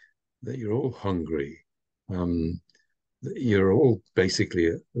 um, that you're all hungry, um, that you're all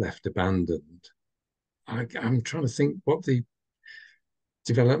basically left abandoned. I'm trying to think what the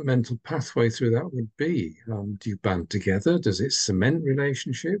developmental pathway through that would be. Do you band together? Does it cement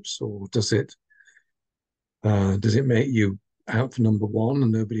relationships, or does it make you out for number one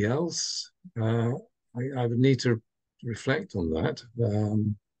and nobody else? I would need to reflect on that.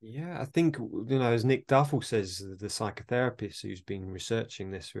 Yeah, I think, as Nick Duffel says, the psychotherapist who's been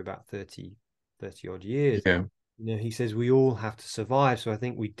researching this for about 30 odd years, Yeah, he says we all have to survive. So I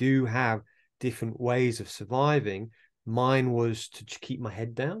think we do have different ways of surviving. Mine was to keep my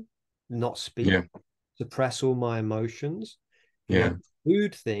head down, not yeah, speak, suppress all my emotions. yeah. The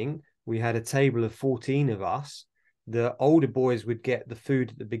food thing, we had a table of 14 of us. The older boys would get the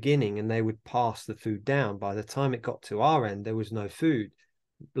food at the beginning and they would pass the food down. By the time it got to our end, there was no food.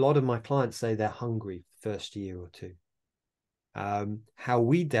 A lot of my clients say they're hungry first year or two. How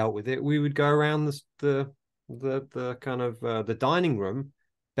we dealt with it, we would go around the kind of the dining room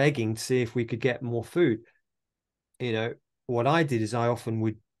begging to see if we could get more food. What I did is I often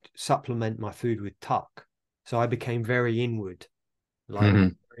would supplement my food with tuck. So I became very inward, like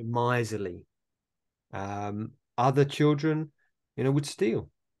Mhm. very miserly. Other children, would steal,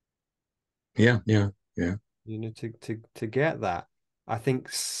 Yeah, yeah, yeah, to get that. I think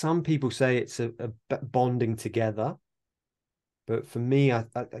some people say it's a bonding together, but for me,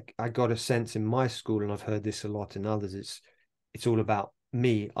 I got a sense in my school, and I've heard this a lot in others. It's all about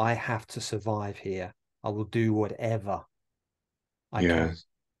me. I have to survive here. I will do whatever I can. yeah.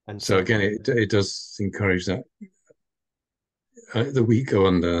 And So so, again, it does encourage that the weak go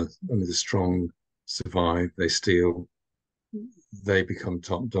under, only the strong survive. They steal, they become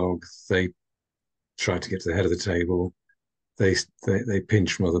top dog. They try to get to the head of the table. They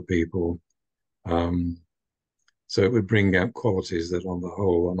pinch from other people. Um, so it would bring out qualities that, on the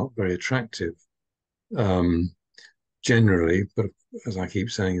whole, are not very attractive um, generally. But as I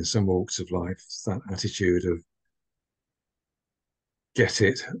keep saying, in some walks of life, that attitude of get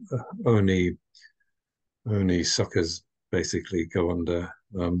it, only only suckers basically go under.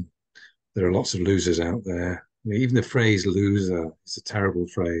 There are lots of losers out there. I mean, even the phrase loser is a terrible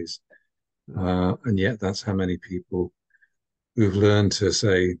phrase. And yet that's how many people who've learned to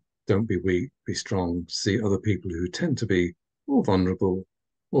say, don't be weak, be strong, see other people who tend to be more vulnerable,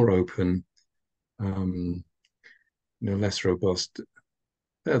 more open, um, less robust.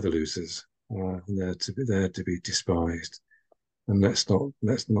 They're the losers. And they're to be despised. And let's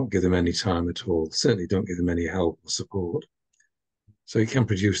not give them any time at all. Certainly don't give them any help or support. So it can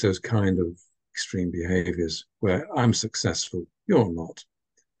produce those kind of extreme behaviors where I'm successful, you're not.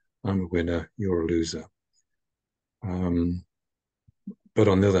 I'm a winner, you're a loser. Um, but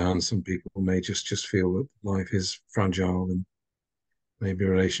on the other hand, some people may just feel that life is fragile and maybe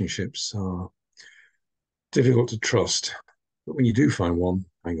relationships are difficult to trust. But when you do find one,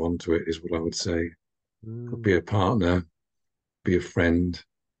 hang on to it is what I would say. Could be a partner, be a friend.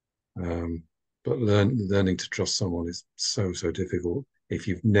 Um, but learning to trust someone is so difficult if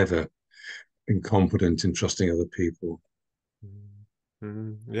you've never been confident in trusting other people.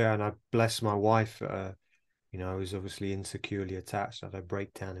 Yeah, and I bless my wife. I was obviously insecurely attached. I had a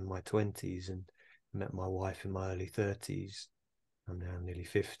breakdown in my 20s and met my wife in my early 30s. I'm now nearly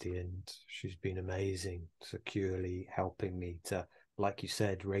 50, and she's been amazing, securely helping me to, like you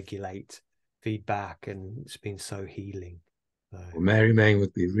said, regulate feedback, and it's been so healing. Well, Mary Main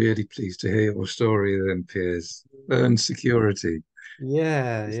would be really pleased to hear your story then, Piers. Learn security.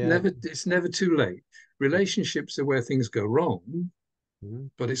 Yeah, yeah. It's never too late. Relationships are where things go wrong,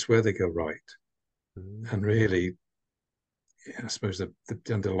 Mm, but it's where they go right. mm, And really, I suppose the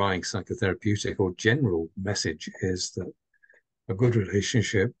underlying psychotherapeutic or general message is that a good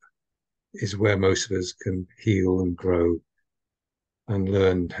relationship is where most of us can heal and grow and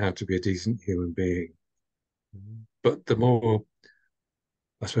learn how to be a decent human being. mm, But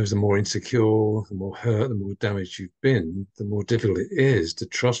I suppose the more insecure, the more hurt, the more damaged you've been, the more difficult it is to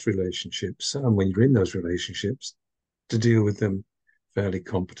trust relationships. And when you're in those relationships, to deal with them fairly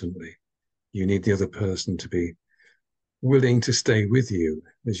competently. You need the other person to be willing to stay with you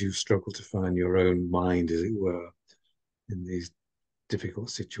as you struggle to find your own mind, as it were, in these difficult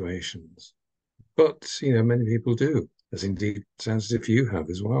situations. But, many people do, as indeed sounds as if you have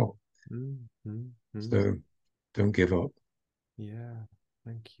as well. mm, mm, mm. So don't give up. Yeah,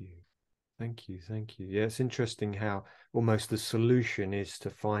 thank you. Thank you. Thank you. Yeah, it's interesting how almost the solution is to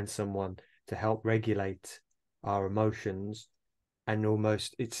find someone to help regulate our emotions. And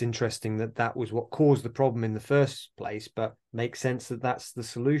almost it's interesting that that was what caused the problem in the first place, but makes sense that that's the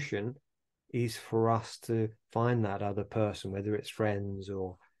solution, is for us to find that other person, whether it's friends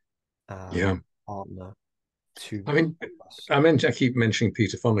or Yeah. partner, to I mean, help us. I keep mentioning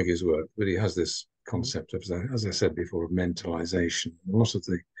Peter Fonagy's work, but he has this concept of, as I said before, of mentalization. A lot of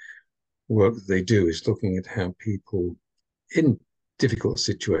the work that they do is looking at how people in difficult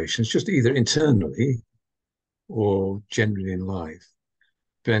situations, just either internally or generally in life,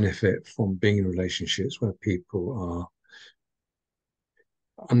 benefit from being in relationships where people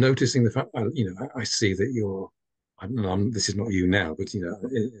are noticing the fact, I see that this is not you now, but, it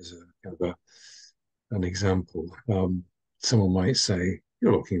is a kind of an example. Someone might say,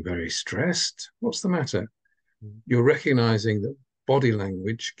 you're looking very stressed. What's the matter? You're recognizing that body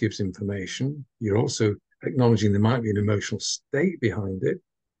language gives information. You're also acknowledging there might be an emotional state behind it,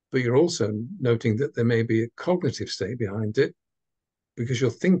 but you're also noting that there may be a cognitive state behind it because you're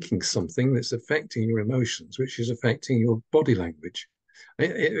thinking something that's affecting your emotions, which is affecting your body language.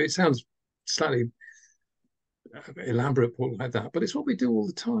 It sounds slightly elaborate like that, but it's what we do all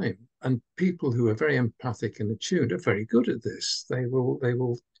the time. And people who are very empathic and attuned are very good at this. They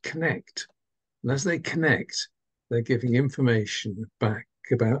will connect, and as they connect, they're giving information back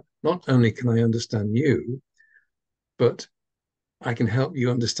about not only can I understand you, but I can help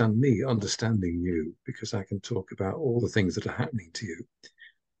you understand me, understanding you, because I can talk about all the things that are happening to you.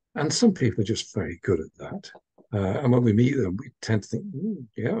 And some people are just very good at that. And when we meet them, we tend to think,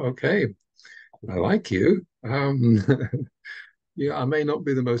 yeah, okay, I like you. Yeah, I may not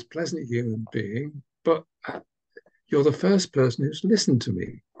be the most pleasant human being, but you're the first person who's listened to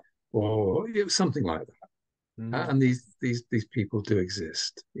me, or something like that. Mm. And these people do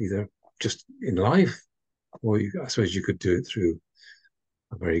exist, either just in life, or I suppose you could do it through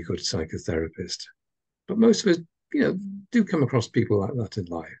a very good psychotherapist. But most of us, do come across people like that in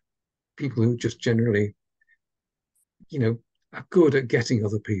life. People who just generally, are good at getting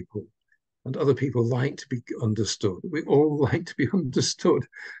other people, and other people like to be understood. We all like to be understood.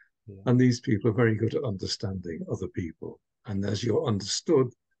 Yeah. And these people are very good at understanding other people. And as you're understood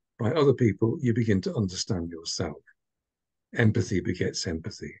by other people, you begin to understand yourself. Empathy begets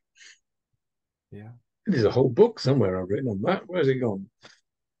empathy. Yeah. There's a whole book somewhere I've written on that. Where's it gone?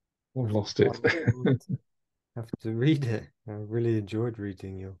 I've I'll lost it. have to read it. I really enjoyed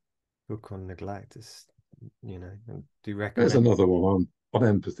reading your book on neglect. I do There's recommend. another one on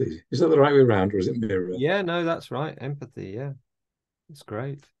empathy. Is that the right way around, or is it mirror? Yeah, no, that's right. Empathy. Yeah, it's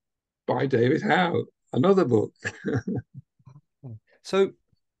great. By David Howe. Another book. So,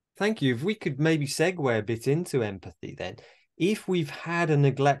 thank you. If we could maybe segue a bit into empathy, then, if we've had a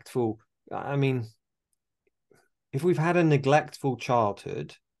neglectful, I mean, if we've had a neglectful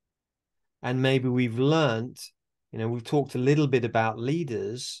childhood, and maybe we've learned, we've talked a little bit about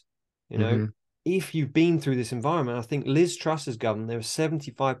leaders, Mm-hmm. if you've been through this environment, I think Liz Truss's government, there was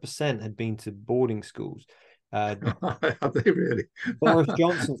 75% had been to boarding schools. Have they really? Boris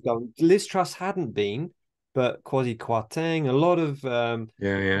Johnson's government, Liz Truss hadn't been, but Kwasi Kwarteng, a lot of Yeah,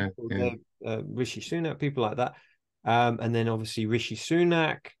 yeah, yeah. Rishi Sunak, people like that. And then obviously Rishi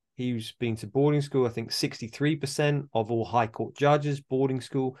Sunak, he's been to boarding school. I think 63% of all High Court judges boarding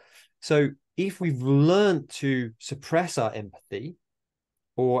school. So if we've learned to suppress our empathy,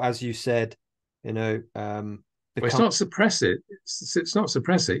 or as you said, Well, it's become not suppress it. It's not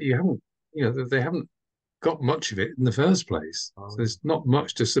suppress it. You haven't, they haven't got much of it in the first place. So oh, there's not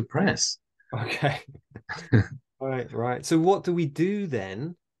much to suppress. okay. Right. So what do we do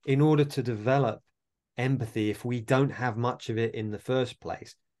then in order to develop empathy if we don't have much of it in the first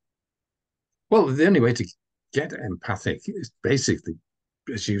place? Well, the only way to get empathic is basically,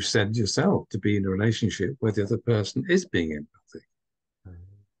 as you said yourself, to be in a relationship where the other person is being empathic.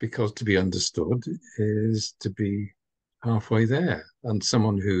 Because to be understood is to be halfway there. And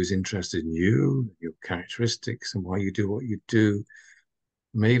someone who's interested in you, your characteristics, and why you do what you do,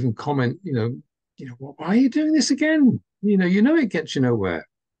 may even comment, why are you doing this again? It gets you nowhere.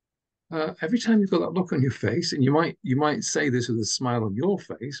 Every time you've got that look on your face, and you might say this with a smile on your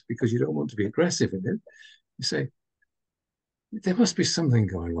face because you don't want to be aggressive in it. You say, there must be something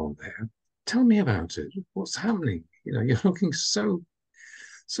going on there. Tell me about it. What's happening? You're looking so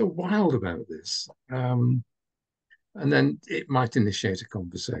wild about this. And then it might initiate a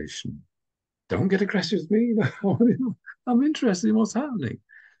conversation. Don't get aggressive with me. I'm interested in what's happening.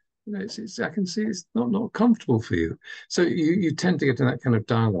 I can see it's not comfortable for you. So you tend to get in that kind of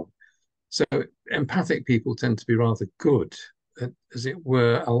dialogue. So empathic people tend to be rather good at, as it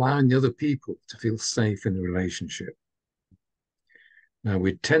were, allowing the other people to feel safe in the relationship. Now,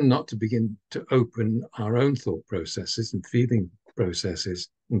 we tend not to begin to open our own thought processes and feeling processes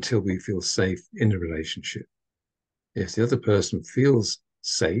until we feel safe in a relationship. If the other person feels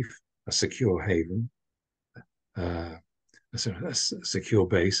safe, a secure haven, a secure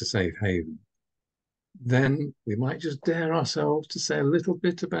base, a safe haven, then we might just dare ourselves to say a little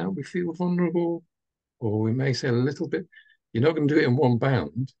bit about we feel vulnerable, or we may say a little bit. You're not going to do it in one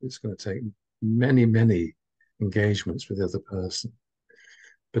bound. It's going to take many, many engagements with the other person.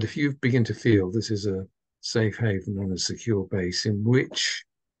 But if you begin to feel this is a safe haven and a secure base in which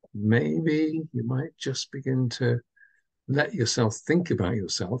maybe you might just begin to let yourself think about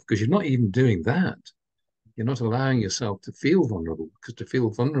yourself, because you're not even doing that. You're not allowing yourself to feel vulnerable, because to feel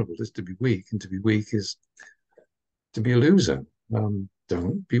vulnerable is to be weak, and to be weak is to be a loser.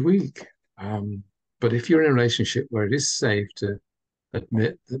 Don't be weak. But if you're in a relationship where it is safe to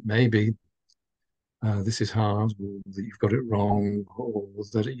admit that maybe this is hard, or that you've got it wrong, or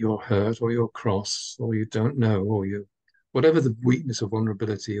that you're hurt, or you're cross, or you don't know, or you, whatever the weakness or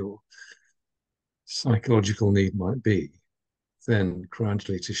vulnerability or psychological need might be, then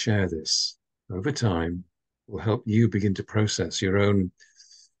gradually to share this over time will help you begin to process your own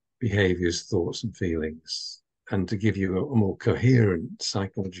behaviors, thoughts, and feelings, and to give you a more coherent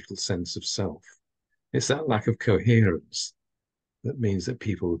psychological sense of self. It's that lack of coherence that means that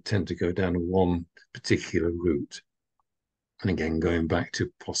people tend to go down one particular route. And again, going back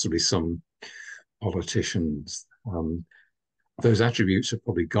to possibly some politicians, those attributes have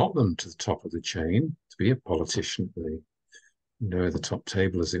probably got them to the top of the chain to be a politician, at the top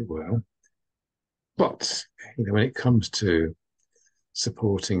table, as it were. But when it comes to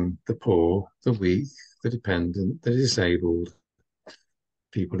supporting the poor, the weak, the dependent, the disabled,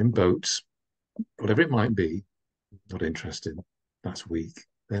 people in boats, whatever it might be, not interested. That's weak.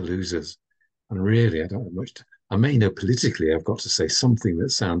 They're losers. And really, I don't have much. I may know politically I've got to say something that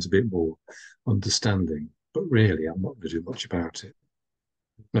sounds a bit more understanding, but really, I'm not going to do much about it.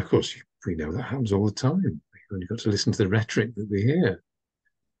 And of course, we know that happens all the time. We've only got to listen to the rhetoric that we hear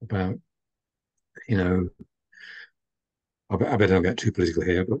about, I better not get too political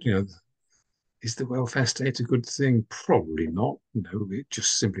here, but, is the welfare state a good thing? Probably not. It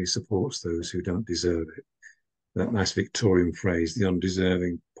just simply supports those who don't deserve it. That nice Victorian phrase, the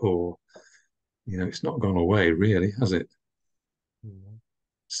undeserving poor, it's not gone away, really, has it? Mm-hmm.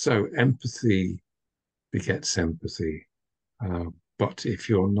 So empathy begets empathy. But if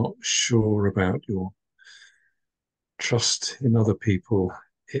you're not sure about your trust in other people,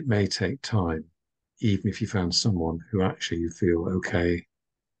 it may take time, even if you found someone who actually you feel, okay,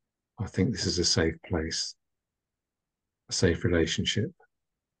 I think this is a safe place, a safe relationship.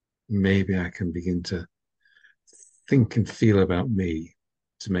 Maybe I can begin to think and feel about me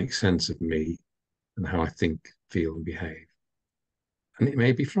to make sense of me and how I think, feel, and behave. And it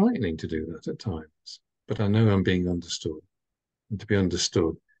may be frightening to do that at times, but I know I'm being understood. And to be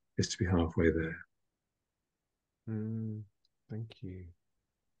understood is to be halfway there. Thank you.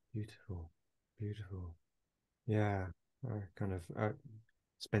 Beautiful. Beautiful. Yeah. I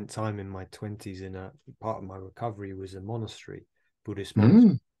spent time in my 20s in a part of my recovery was a monastery, Buddhist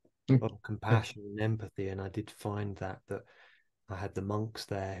monastery. A lot of compassion and empathy. And I did find that I had the monks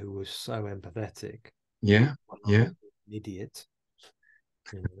there who were so empathetic. Yeah. Yeah. An idiot.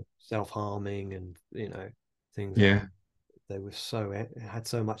 Self-harming and things yeah like that. They were had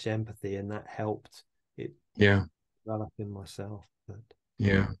so much empathy, and that helped it develop in myself that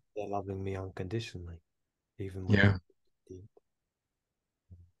they're loving me unconditionally, even when I did.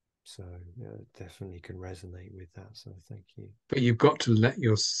 So definitely can resonate with that, so thank you. But you've got to let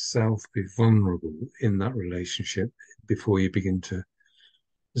yourself be vulnerable in that relationship before you begin to,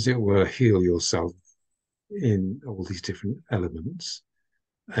 as it were, heal yourself in all these different elements.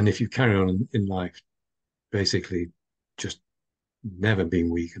 And if you carry on in life basically just never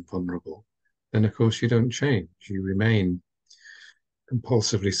being weak and vulnerable, then of course you don't change. You remain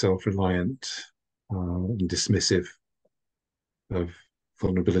compulsively self-reliant and dismissive of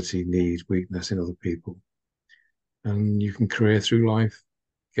vulnerability, need, weakness in other people. And you can career through life,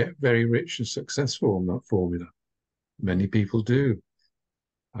 get very rich and successful on that formula. Many people do.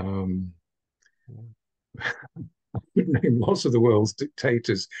 I would name lots of the world's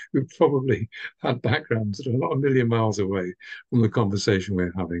dictators who probably had backgrounds that are not a million miles away from the conversation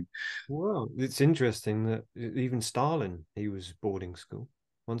we're having. Well, it's interesting that even Stalin, he was boarding school.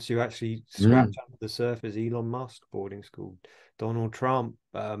 Once you actually scratch under the surface, Elon Musk, boarding school, Donald Trump,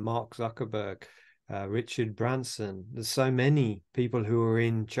 Mark Zuckerberg, Richard Branson. There's so many people who are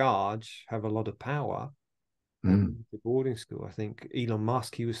in charge, have a lot of power, and the boarding school. I think Elon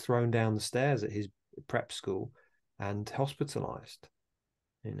Musk, he was thrown down the stairs at his prep school and hospitalized.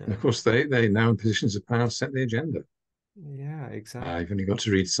 And of course, they now in positions of power set the agenda. Yeah, exactly. I've only got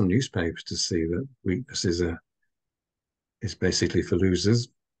to read some newspapers to see that weakness is basically for losers.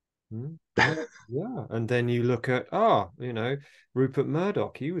 Yeah, and then you look at Rupert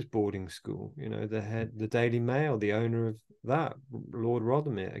Murdoch, he was boarding school. The Daily Mail, the owner of that, Lord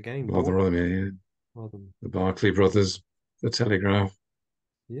Rothermere, again. Lord Rothermere, the Barclay brothers, the Telegraph.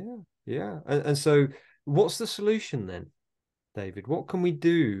 Yeah. And so what's the solution then, David? What can we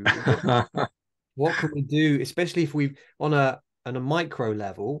do? What can we do, especially if we on a micro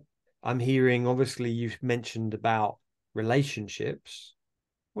level? I'm hearing, obviously, you've mentioned about relationships.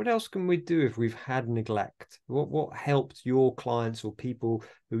 What else can we do if we've had neglect? What helped your clients or people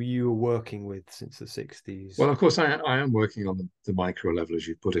who you were working with since the 60s? Well, of course, I am working on the micro level, as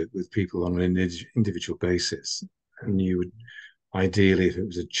you put it, with people on an individual basis. And you would, ideally, if it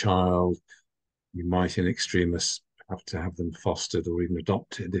was a child, you might in extremis have to have them fostered or even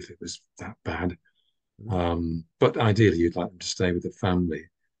adopted if it was that bad. But ideally, you'd like them to stay with the family.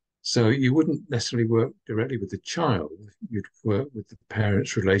 So you wouldn't necessarily work directly with the child. You'd work with the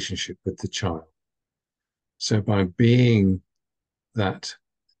parent's relationship with the child. So by being that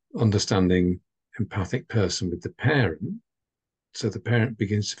understanding, empathic person with the parent, so the parent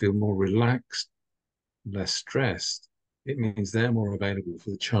begins to feel more relaxed, less stressed, it means they're more available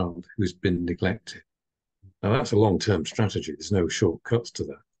for the child who's been neglected. Now, that's a long-term strategy. There's no shortcuts to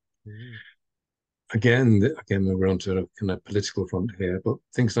that. Mm. Again, we're onto a kind of political front here, but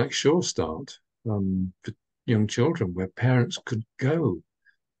things like Sure Start for young children, where parents could go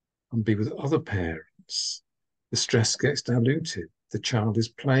and be with other parents. The stress gets diluted. The child is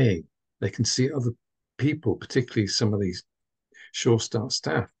playing. They can see other people, particularly some of these Sure Start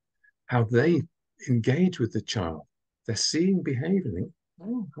staff, how they engage with the child. They're seeing behavior. Think,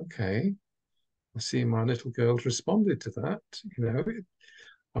 oh, okay. I see my little girl's responded to that.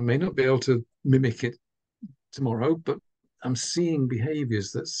 I may not be able to mimic it tomorrow, but I'm seeing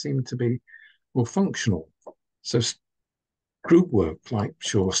behaviors that seem to be more functional. So group work like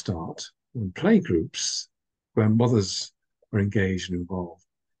Sure Start and play groups where mothers are engaged and involved.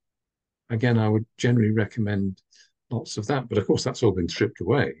 Again, I would generally recommend lots of that, but of course that's all been stripped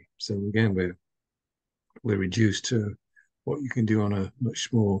away. So again, we're reduced to what you can do on a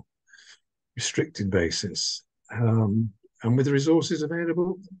much more restricted basis. And with the resources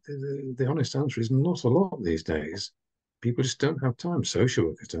available, the honest answer is not a lot these days. People just don't have time. Social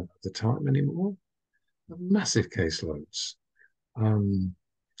workers don't have the time anymore. Massive caseloads.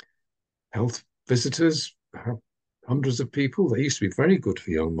 Health visitors, hundreds of people. They used to be very good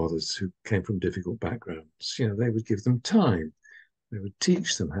for young mothers who came from difficult backgrounds. They would give them time. They would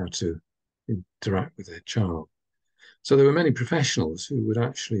teach them how to interact with their child. So there were many professionals who would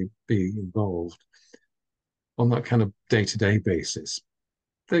actually be involved on that kind of day-to-day basis.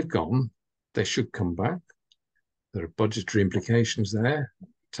 They've gone. They should come back. There are budgetary implications there,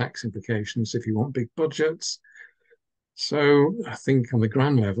 tax implications if you want big budgets. So I think on the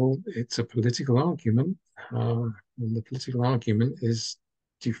grand level, it's a political argument. And the political argument is,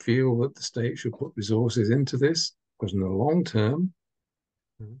 do you feel that the state should put resources into this? Because in the long term,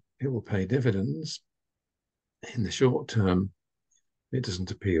 it will pay dividends. In the short term, it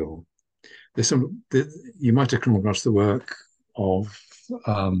doesn't appeal. You might have come across the work of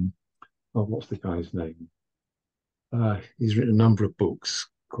what's the guy's name? He's written a number of books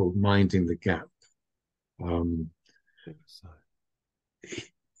called Minding the Gap. So.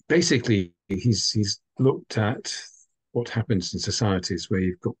 Basically, he's looked at what happens in societies where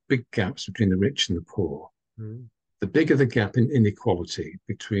you've got big gaps between the rich and the poor. Mm. The bigger the gap in inequality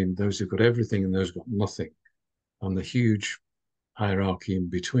between those who've got everything and those who've got nothing, and the huge hierarchy in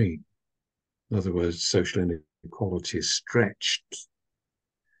between. In other words, social inequality is stretched.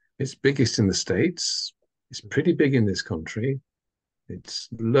 It's biggest in the States. It's pretty big in this country. It's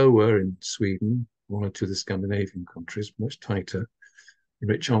lower in Sweden, one or two of the Scandinavian countries, much tighter. The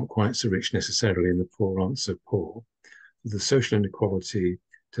rich aren't quite so rich necessarily, and the poor aren't so poor. The social inequality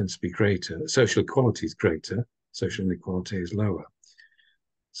tends to be greater. Social equality is greater. Social inequality is lower.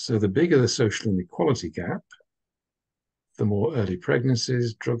 So the bigger the social inequality gap, the more early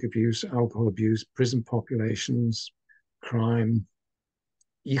pregnancies, drug abuse, alcohol abuse, prison populations, crime.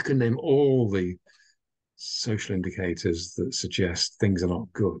 You can name all the social indicators that suggest things are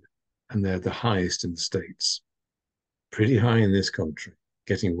not good, and they're the highest in the States. Pretty high in this country,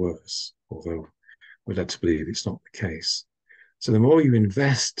 getting worse, although we're led to believe it's not the case. So the more you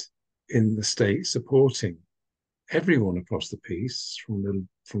invest in the state supporting everyone across the piece, from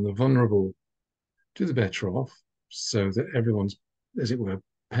the vulnerable to the better off, so that everyone's, as it were,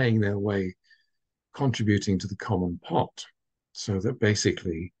 paying their way, contributing to the common pot, so that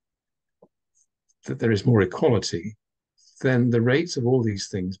basically that there is more equality, then the rates of all these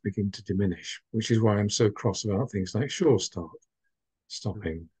things begin to diminish, which is why I'm so cross about things like Sure Start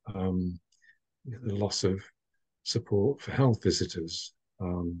stopping, the loss of support for health visitors,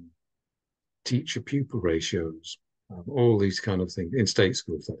 teacher-pupil ratios, all these kind of things, in state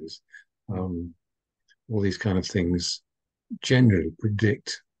schools, that is. All these kind of things generally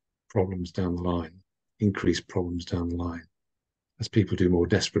predict problems down the line, increase problems down the line, as people do more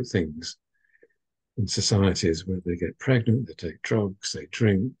desperate things in societies where they get pregnant, they take drugs, they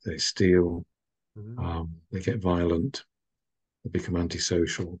drink, they steal, they get violent, they become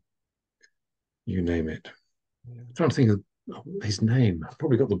antisocial, you name it. I'm trying to think of his name. I've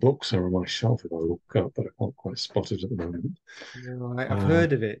probably got the book somewhere on my shelf if I look up, but I can't quite spot it at the moment. No, I've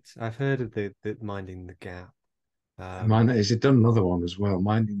heard of it. I've heard of the Minding the Gap. He's done another one as well,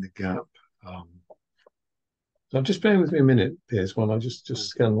 Minding the Gap. So just bear with me a minute, Piers, while I just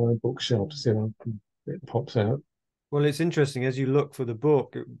scan my bookshelf to see if it pops out. Well, it's interesting. As you look for the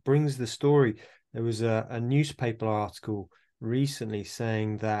book, it brings the story. There was a newspaper article recently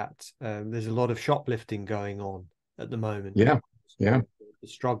saying that there's a lot of shoplifting going on at the moment. Yeah, yeah. The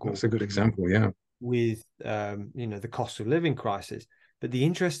struggle. That's a good example, yeah. With, the cost of living crisis. But the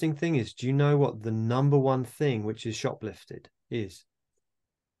interesting thing is, do you know what the number one thing which is shoplifted is?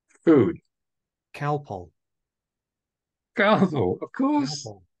 Food. Calpol. Calpol, of course,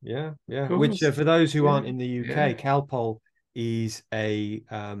 Calpol. Yeah, yeah. of Which course. for those who Yeah, aren't in the yeah. UK, Calpol is a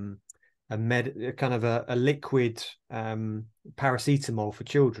kind of a liquid paracetamol for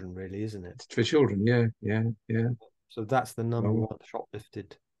children, really, isn't it? It's for children. Yeah, yeah, yeah. So that's the number Well, one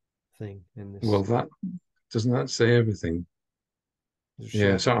shoplifted thing in well, this. that doesn't that say everything? Yeah.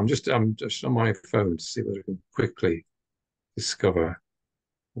 Sure. So I'm just on my phone to see whether I can quickly discover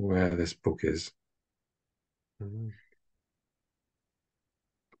where this book is, Mhm.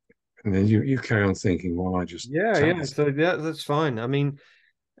 and then you carry on thinking while I just Yeah, tap yeah. this. So that's fine. I mean,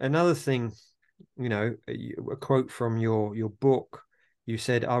 another thing, a quote from your book, you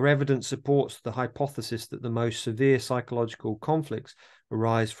said our evidence supports the hypothesis that the most severe psychological conflicts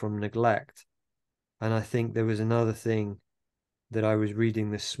arise from neglect. And I think there was another thing that I was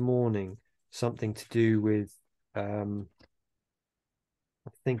reading this morning, something to do with I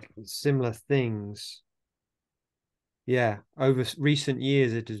think similar things. Yeah, over recent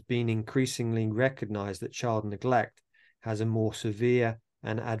years, it has been increasingly recognized that child neglect has a more severe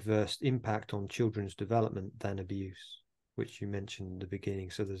and adverse impact on children's development than abuse, which you mentioned in the beginning.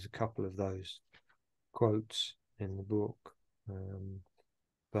 So there's a couple of those quotes in the book.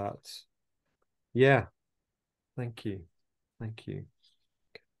 But yeah, thank you. Thank you.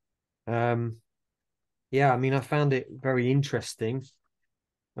 Um, yeah, I mean, I found it very interesting.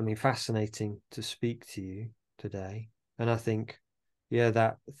 I mean, fascinating to speak to you today. And I think, yeah,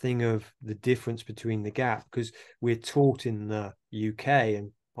 that thing of the difference between the gap, because we're taught in the UK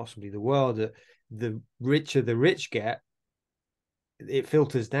and possibly the world that the richer the rich get, it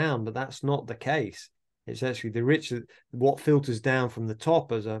filters down, but that's not the case. It's actually the richer, what filters down from the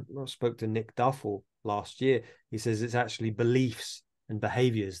top. As I spoke to Nick Duffel last year, he says it's actually beliefs and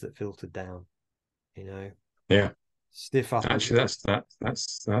behaviors that filtered down, you know, Yeah. stiff upper Actually, lip.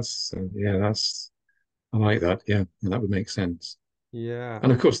 that's yeah, that's I like that. Yeah, that would make sense. Yeah.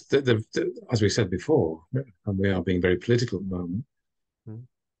 And of course, as we said before, and we are being very political at the moment. Mm,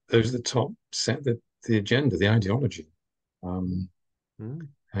 Those are the top set the agenda, the ideology, mm, um, mm.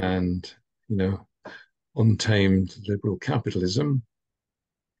 and you know, untamed liberal capitalism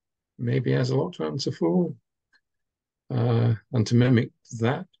maybe has a lot to answer for. And to mimic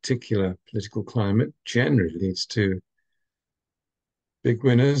that particular political climate generally leads to big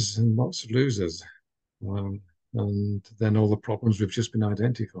winners and lots of losers. Um, and then all the problems we've just been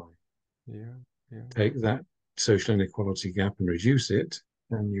identifying. Yeah, yeah. Take that social inequality gap and reduce it,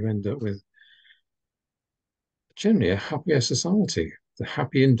 and you end up with generally a happier society. The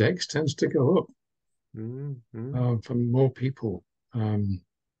happy index tends to go up Mm, mm, for more people. Um,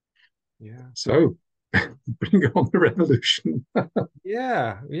 yeah. so bring on the revolution.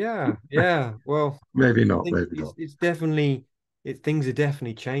 Yeah, yeah, yeah. Well, Maybe I not, think maybe not. it's definitely things are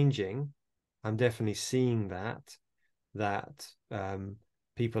definitely changing. I'm definitely seeing that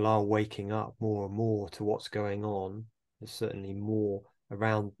people are waking up more and more to what's going on. There's certainly more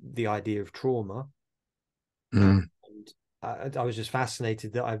around the idea of trauma. Mm, And I was just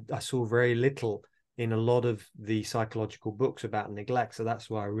fascinated that I saw very little in a lot of the psychological books about neglect. So that's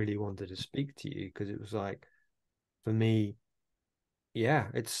why I really wanted to speak to you because it was like, for me, yeah,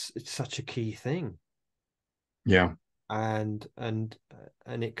 it's such a key thing, yeah, and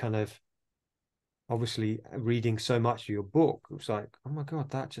it kind of obviously reading so much of your book, it was like, oh my God,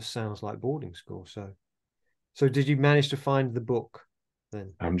 that just sounds like boarding school. So did you manage to find the book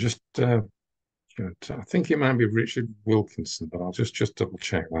then? I'm just. I think it might be Richard Wilkinson, but I'll just double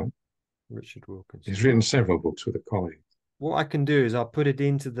check that. Richard He's Wilkinson. written several books with a colleague. What I can do is I'll put it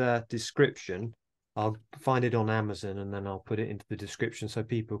into the description. I'll find it on Amazon and then I'll put it into the description so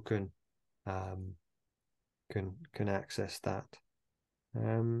people um, can access that.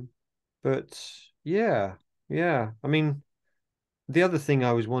 Um, but yeah, yeah. I mean, the other thing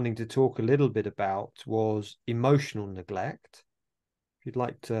I was wanting to talk a little bit about was emotional neglect. If you'd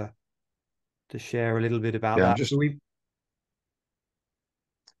like to share a little bit about Yeah, I'm that. just.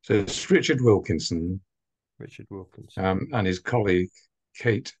 So it's Richard Wilkinson Richard Wilkinson. and his colleague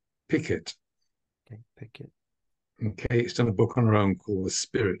Kate Pickett. Okay, pick it. And Kate's done a book on her own called The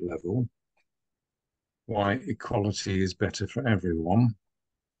Spirit Level: Why Equality is Better for Everyone.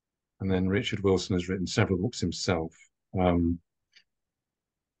 And then Richard Wilson has written several books himself. Um,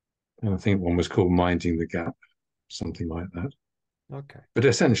 and I think one was called Minding the Gap, something like that. Okay. But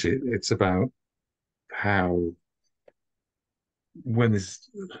essentially, it's about how when there's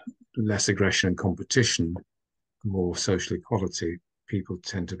less aggression and competition, more social equality, people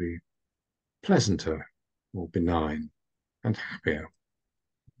tend to be pleasanter, more benign, and happier.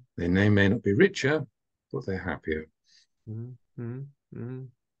 They may not be richer, but they're happier. Mm, mm, mm.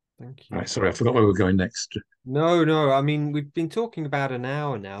 Thank you. Right, sorry, I forgot where we were going next. No, no. I mean, we've been talking about an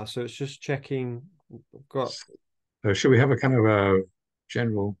hour now, so it's just checking. We've got, So should we have a kind of a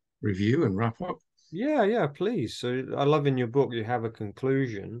general review and wrap up? yeah, yeah, please. So I love in your book you have a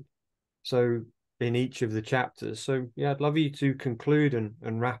conclusion. So in each of the chapters. So yeah, I'd love you to conclude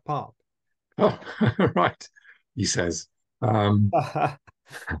and wrap up. Oh, right, he says. Um,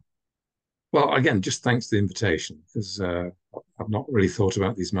 well, again, just thanks for the invitation, because I've not really thought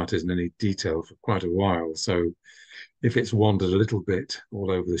about these matters in any detail for quite a while. So if it's wandered a little bit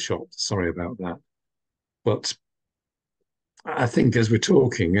all over the shop, sorry about that. But I think as we're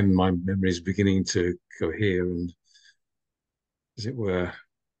talking and my memory is beginning to cohere and, as it were,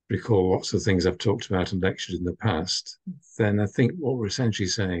 recall lots of things I've talked about and lectured in the past, then I think what we're essentially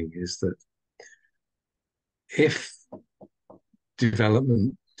saying is that if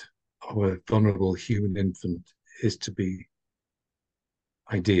development of a vulnerable human infant is to be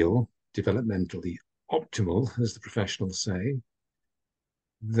ideal, developmentally optimal, as the professionals say,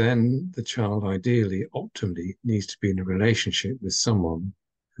 then the child ideally, optimally, needs to be in a relationship with someone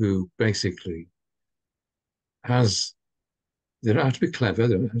who basically has, they don't have to be clever,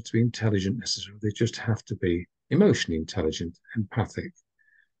 they don't have to be intelligent necessarily, they just have to be emotionally intelligent, empathic,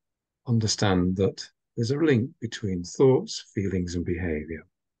 understand that there's a link between thoughts, feelings, and behavior,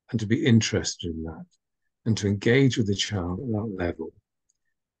 and to be interested in that, and to engage with the child at that level.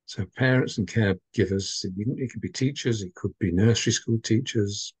 So parents and caregivers, it could be teachers, it could be nursery school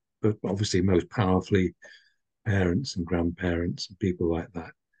teachers, but obviously most powerfully parents and grandparents and people like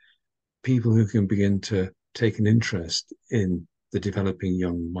that. People who can begin to take an interest in the developing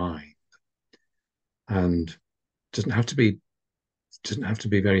young mind. And doesn't have to be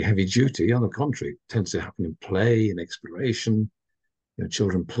very heavy duty. On the contrary, it tends to happen in play and exploration. You know,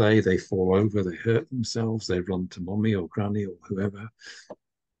 children play, they fall over, they hurt themselves, they run to mommy or granny or whoever.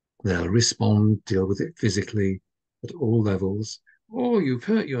 They'll respond, deal with it physically at all levels. Oh, you've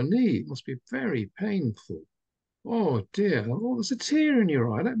hurt your knee. It must be very painful. Oh dear. Oh, there's a tear in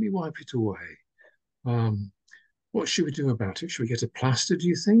your eye. Let me wipe it away. Um, what should we do about it? Should we get a plaster, do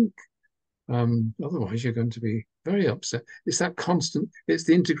you think? Otherwise, you're going to be very upset. It's that constant, it's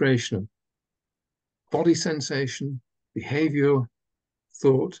the integration of body sensation, behavior,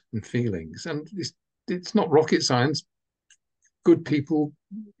 thought, and feelings. And it's not rocket science. Good people,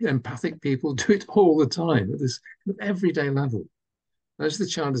 empathic people do it all the time at this everyday level. As the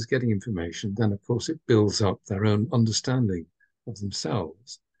child is getting information, then of course it builds up their own understanding of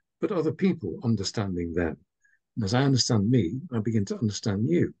themselves, but other people understanding them. And as I understand me, I begin to understand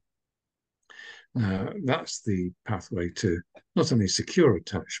you. That's the pathway to not only secure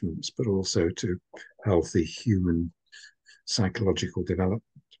attachments, but also to healthy human psychological development.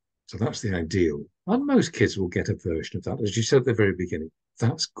 So that's the ideal. And most kids will get a version of that. As you said at the very beginning,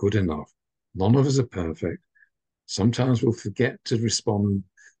 that's good enough. None of us are perfect. Sometimes we'll forget to respond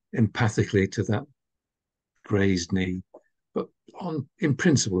empathically to that grazed knee. But in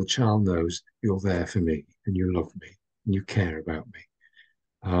principle, the child knows you're there for me and you love me and you care about me.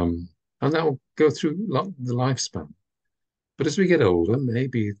 And that will go through the lifespan. But as we get older,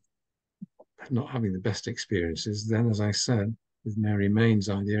 maybe not having the best experiences, then, as I said, with Mary Main's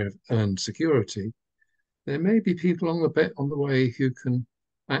idea of earned security, there may be people on the way who can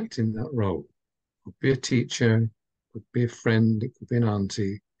act in that role. It could be a teacher, could be a friend, it could be an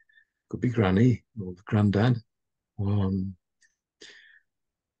auntie, could be granny or granddad. And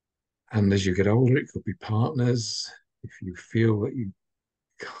as you get older, it could be partners. If you feel that you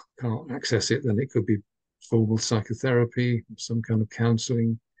can't access it, then it could be formal psychotherapy, some kind of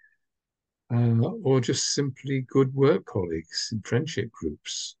counseling, or just simply good work colleagues in friendship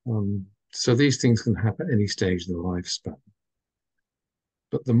groups. So these things can happen at any stage of the lifespan.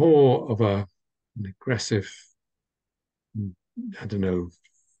 But the more of an aggressive, I don't know,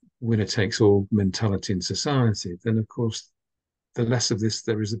 winner takes all mentality in society, then of course, the less of this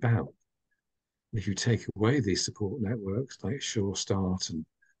there is about. If you take away these support networks like Sure Start and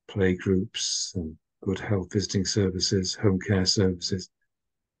play groups and good health visiting services, home care services,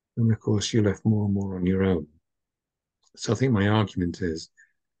 then of course you're left more and more on your own. So I think my argument is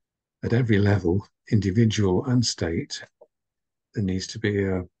at every level, individual and state, there needs to be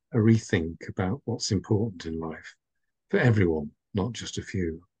a rethink about what's important in life for everyone, not just a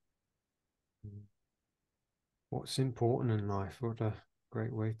few. What's important in life? What a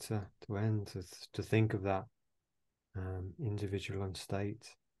great way to end, to think of that, individual and state.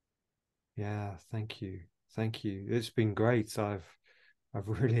 Yeah, thank you. Thank you. It's been great. I've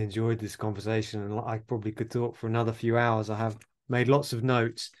really enjoyed this conversation, and I probably could talk for another few hours. I have made lots of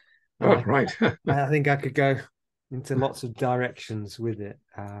notes, and Oh, right. I think I could go into lots of directions with it.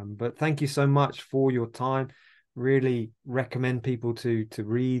 But thank you so much for your time. Really recommend people to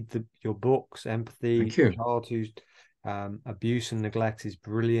read your books. Empathy, Thank you. Childhood Abuse and Neglect is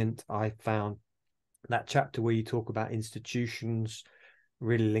brilliant. I found that chapter where you talk about institutions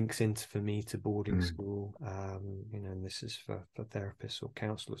really links into for me to boarding school. And this is for therapists or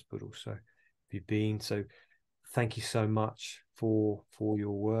counselors, but also if you've been. So thank you so much for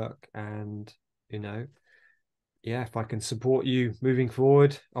your work. And if I can support you moving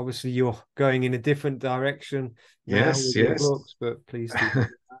forward. Obviously you're going in a different direction now Yes, with your yes. books, but please do.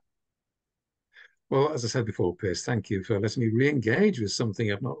 Well, as I said before, Piers, thank you for letting me re-engage with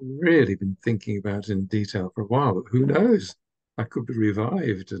something I've not really been thinking about in detail for a while. But who knows? I could be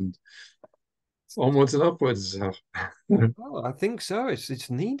revived and onwards and upwards. Oh, I think so. It's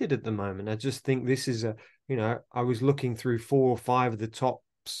needed at the moment. I just think this is I was looking through 4 or 5 of the top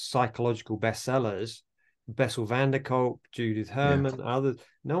psychological bestsellers, Bessel van der Kolk, Judith Yeah, Herman, others.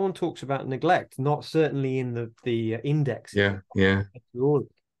 No one talks about neglect, not certainly in the indexes. yeah, yeah.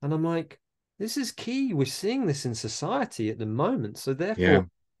 And I'm like, this is key. We're seeing this in society at the moment. So therefore, Yeah.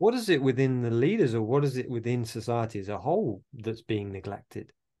 what is it within the leaders or what is it within society as a whole that's being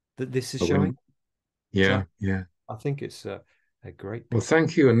neglected that this is But when, showing? So yeah, yeah. I think it's a great Well, book.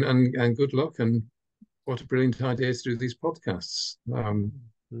 thank you and good luck. And what a brilliant idea to do these podcasts.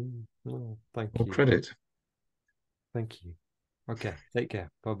 Oh, thank More you. credit. Thank you. Okay. Take care.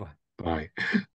 Bye bye. Bye.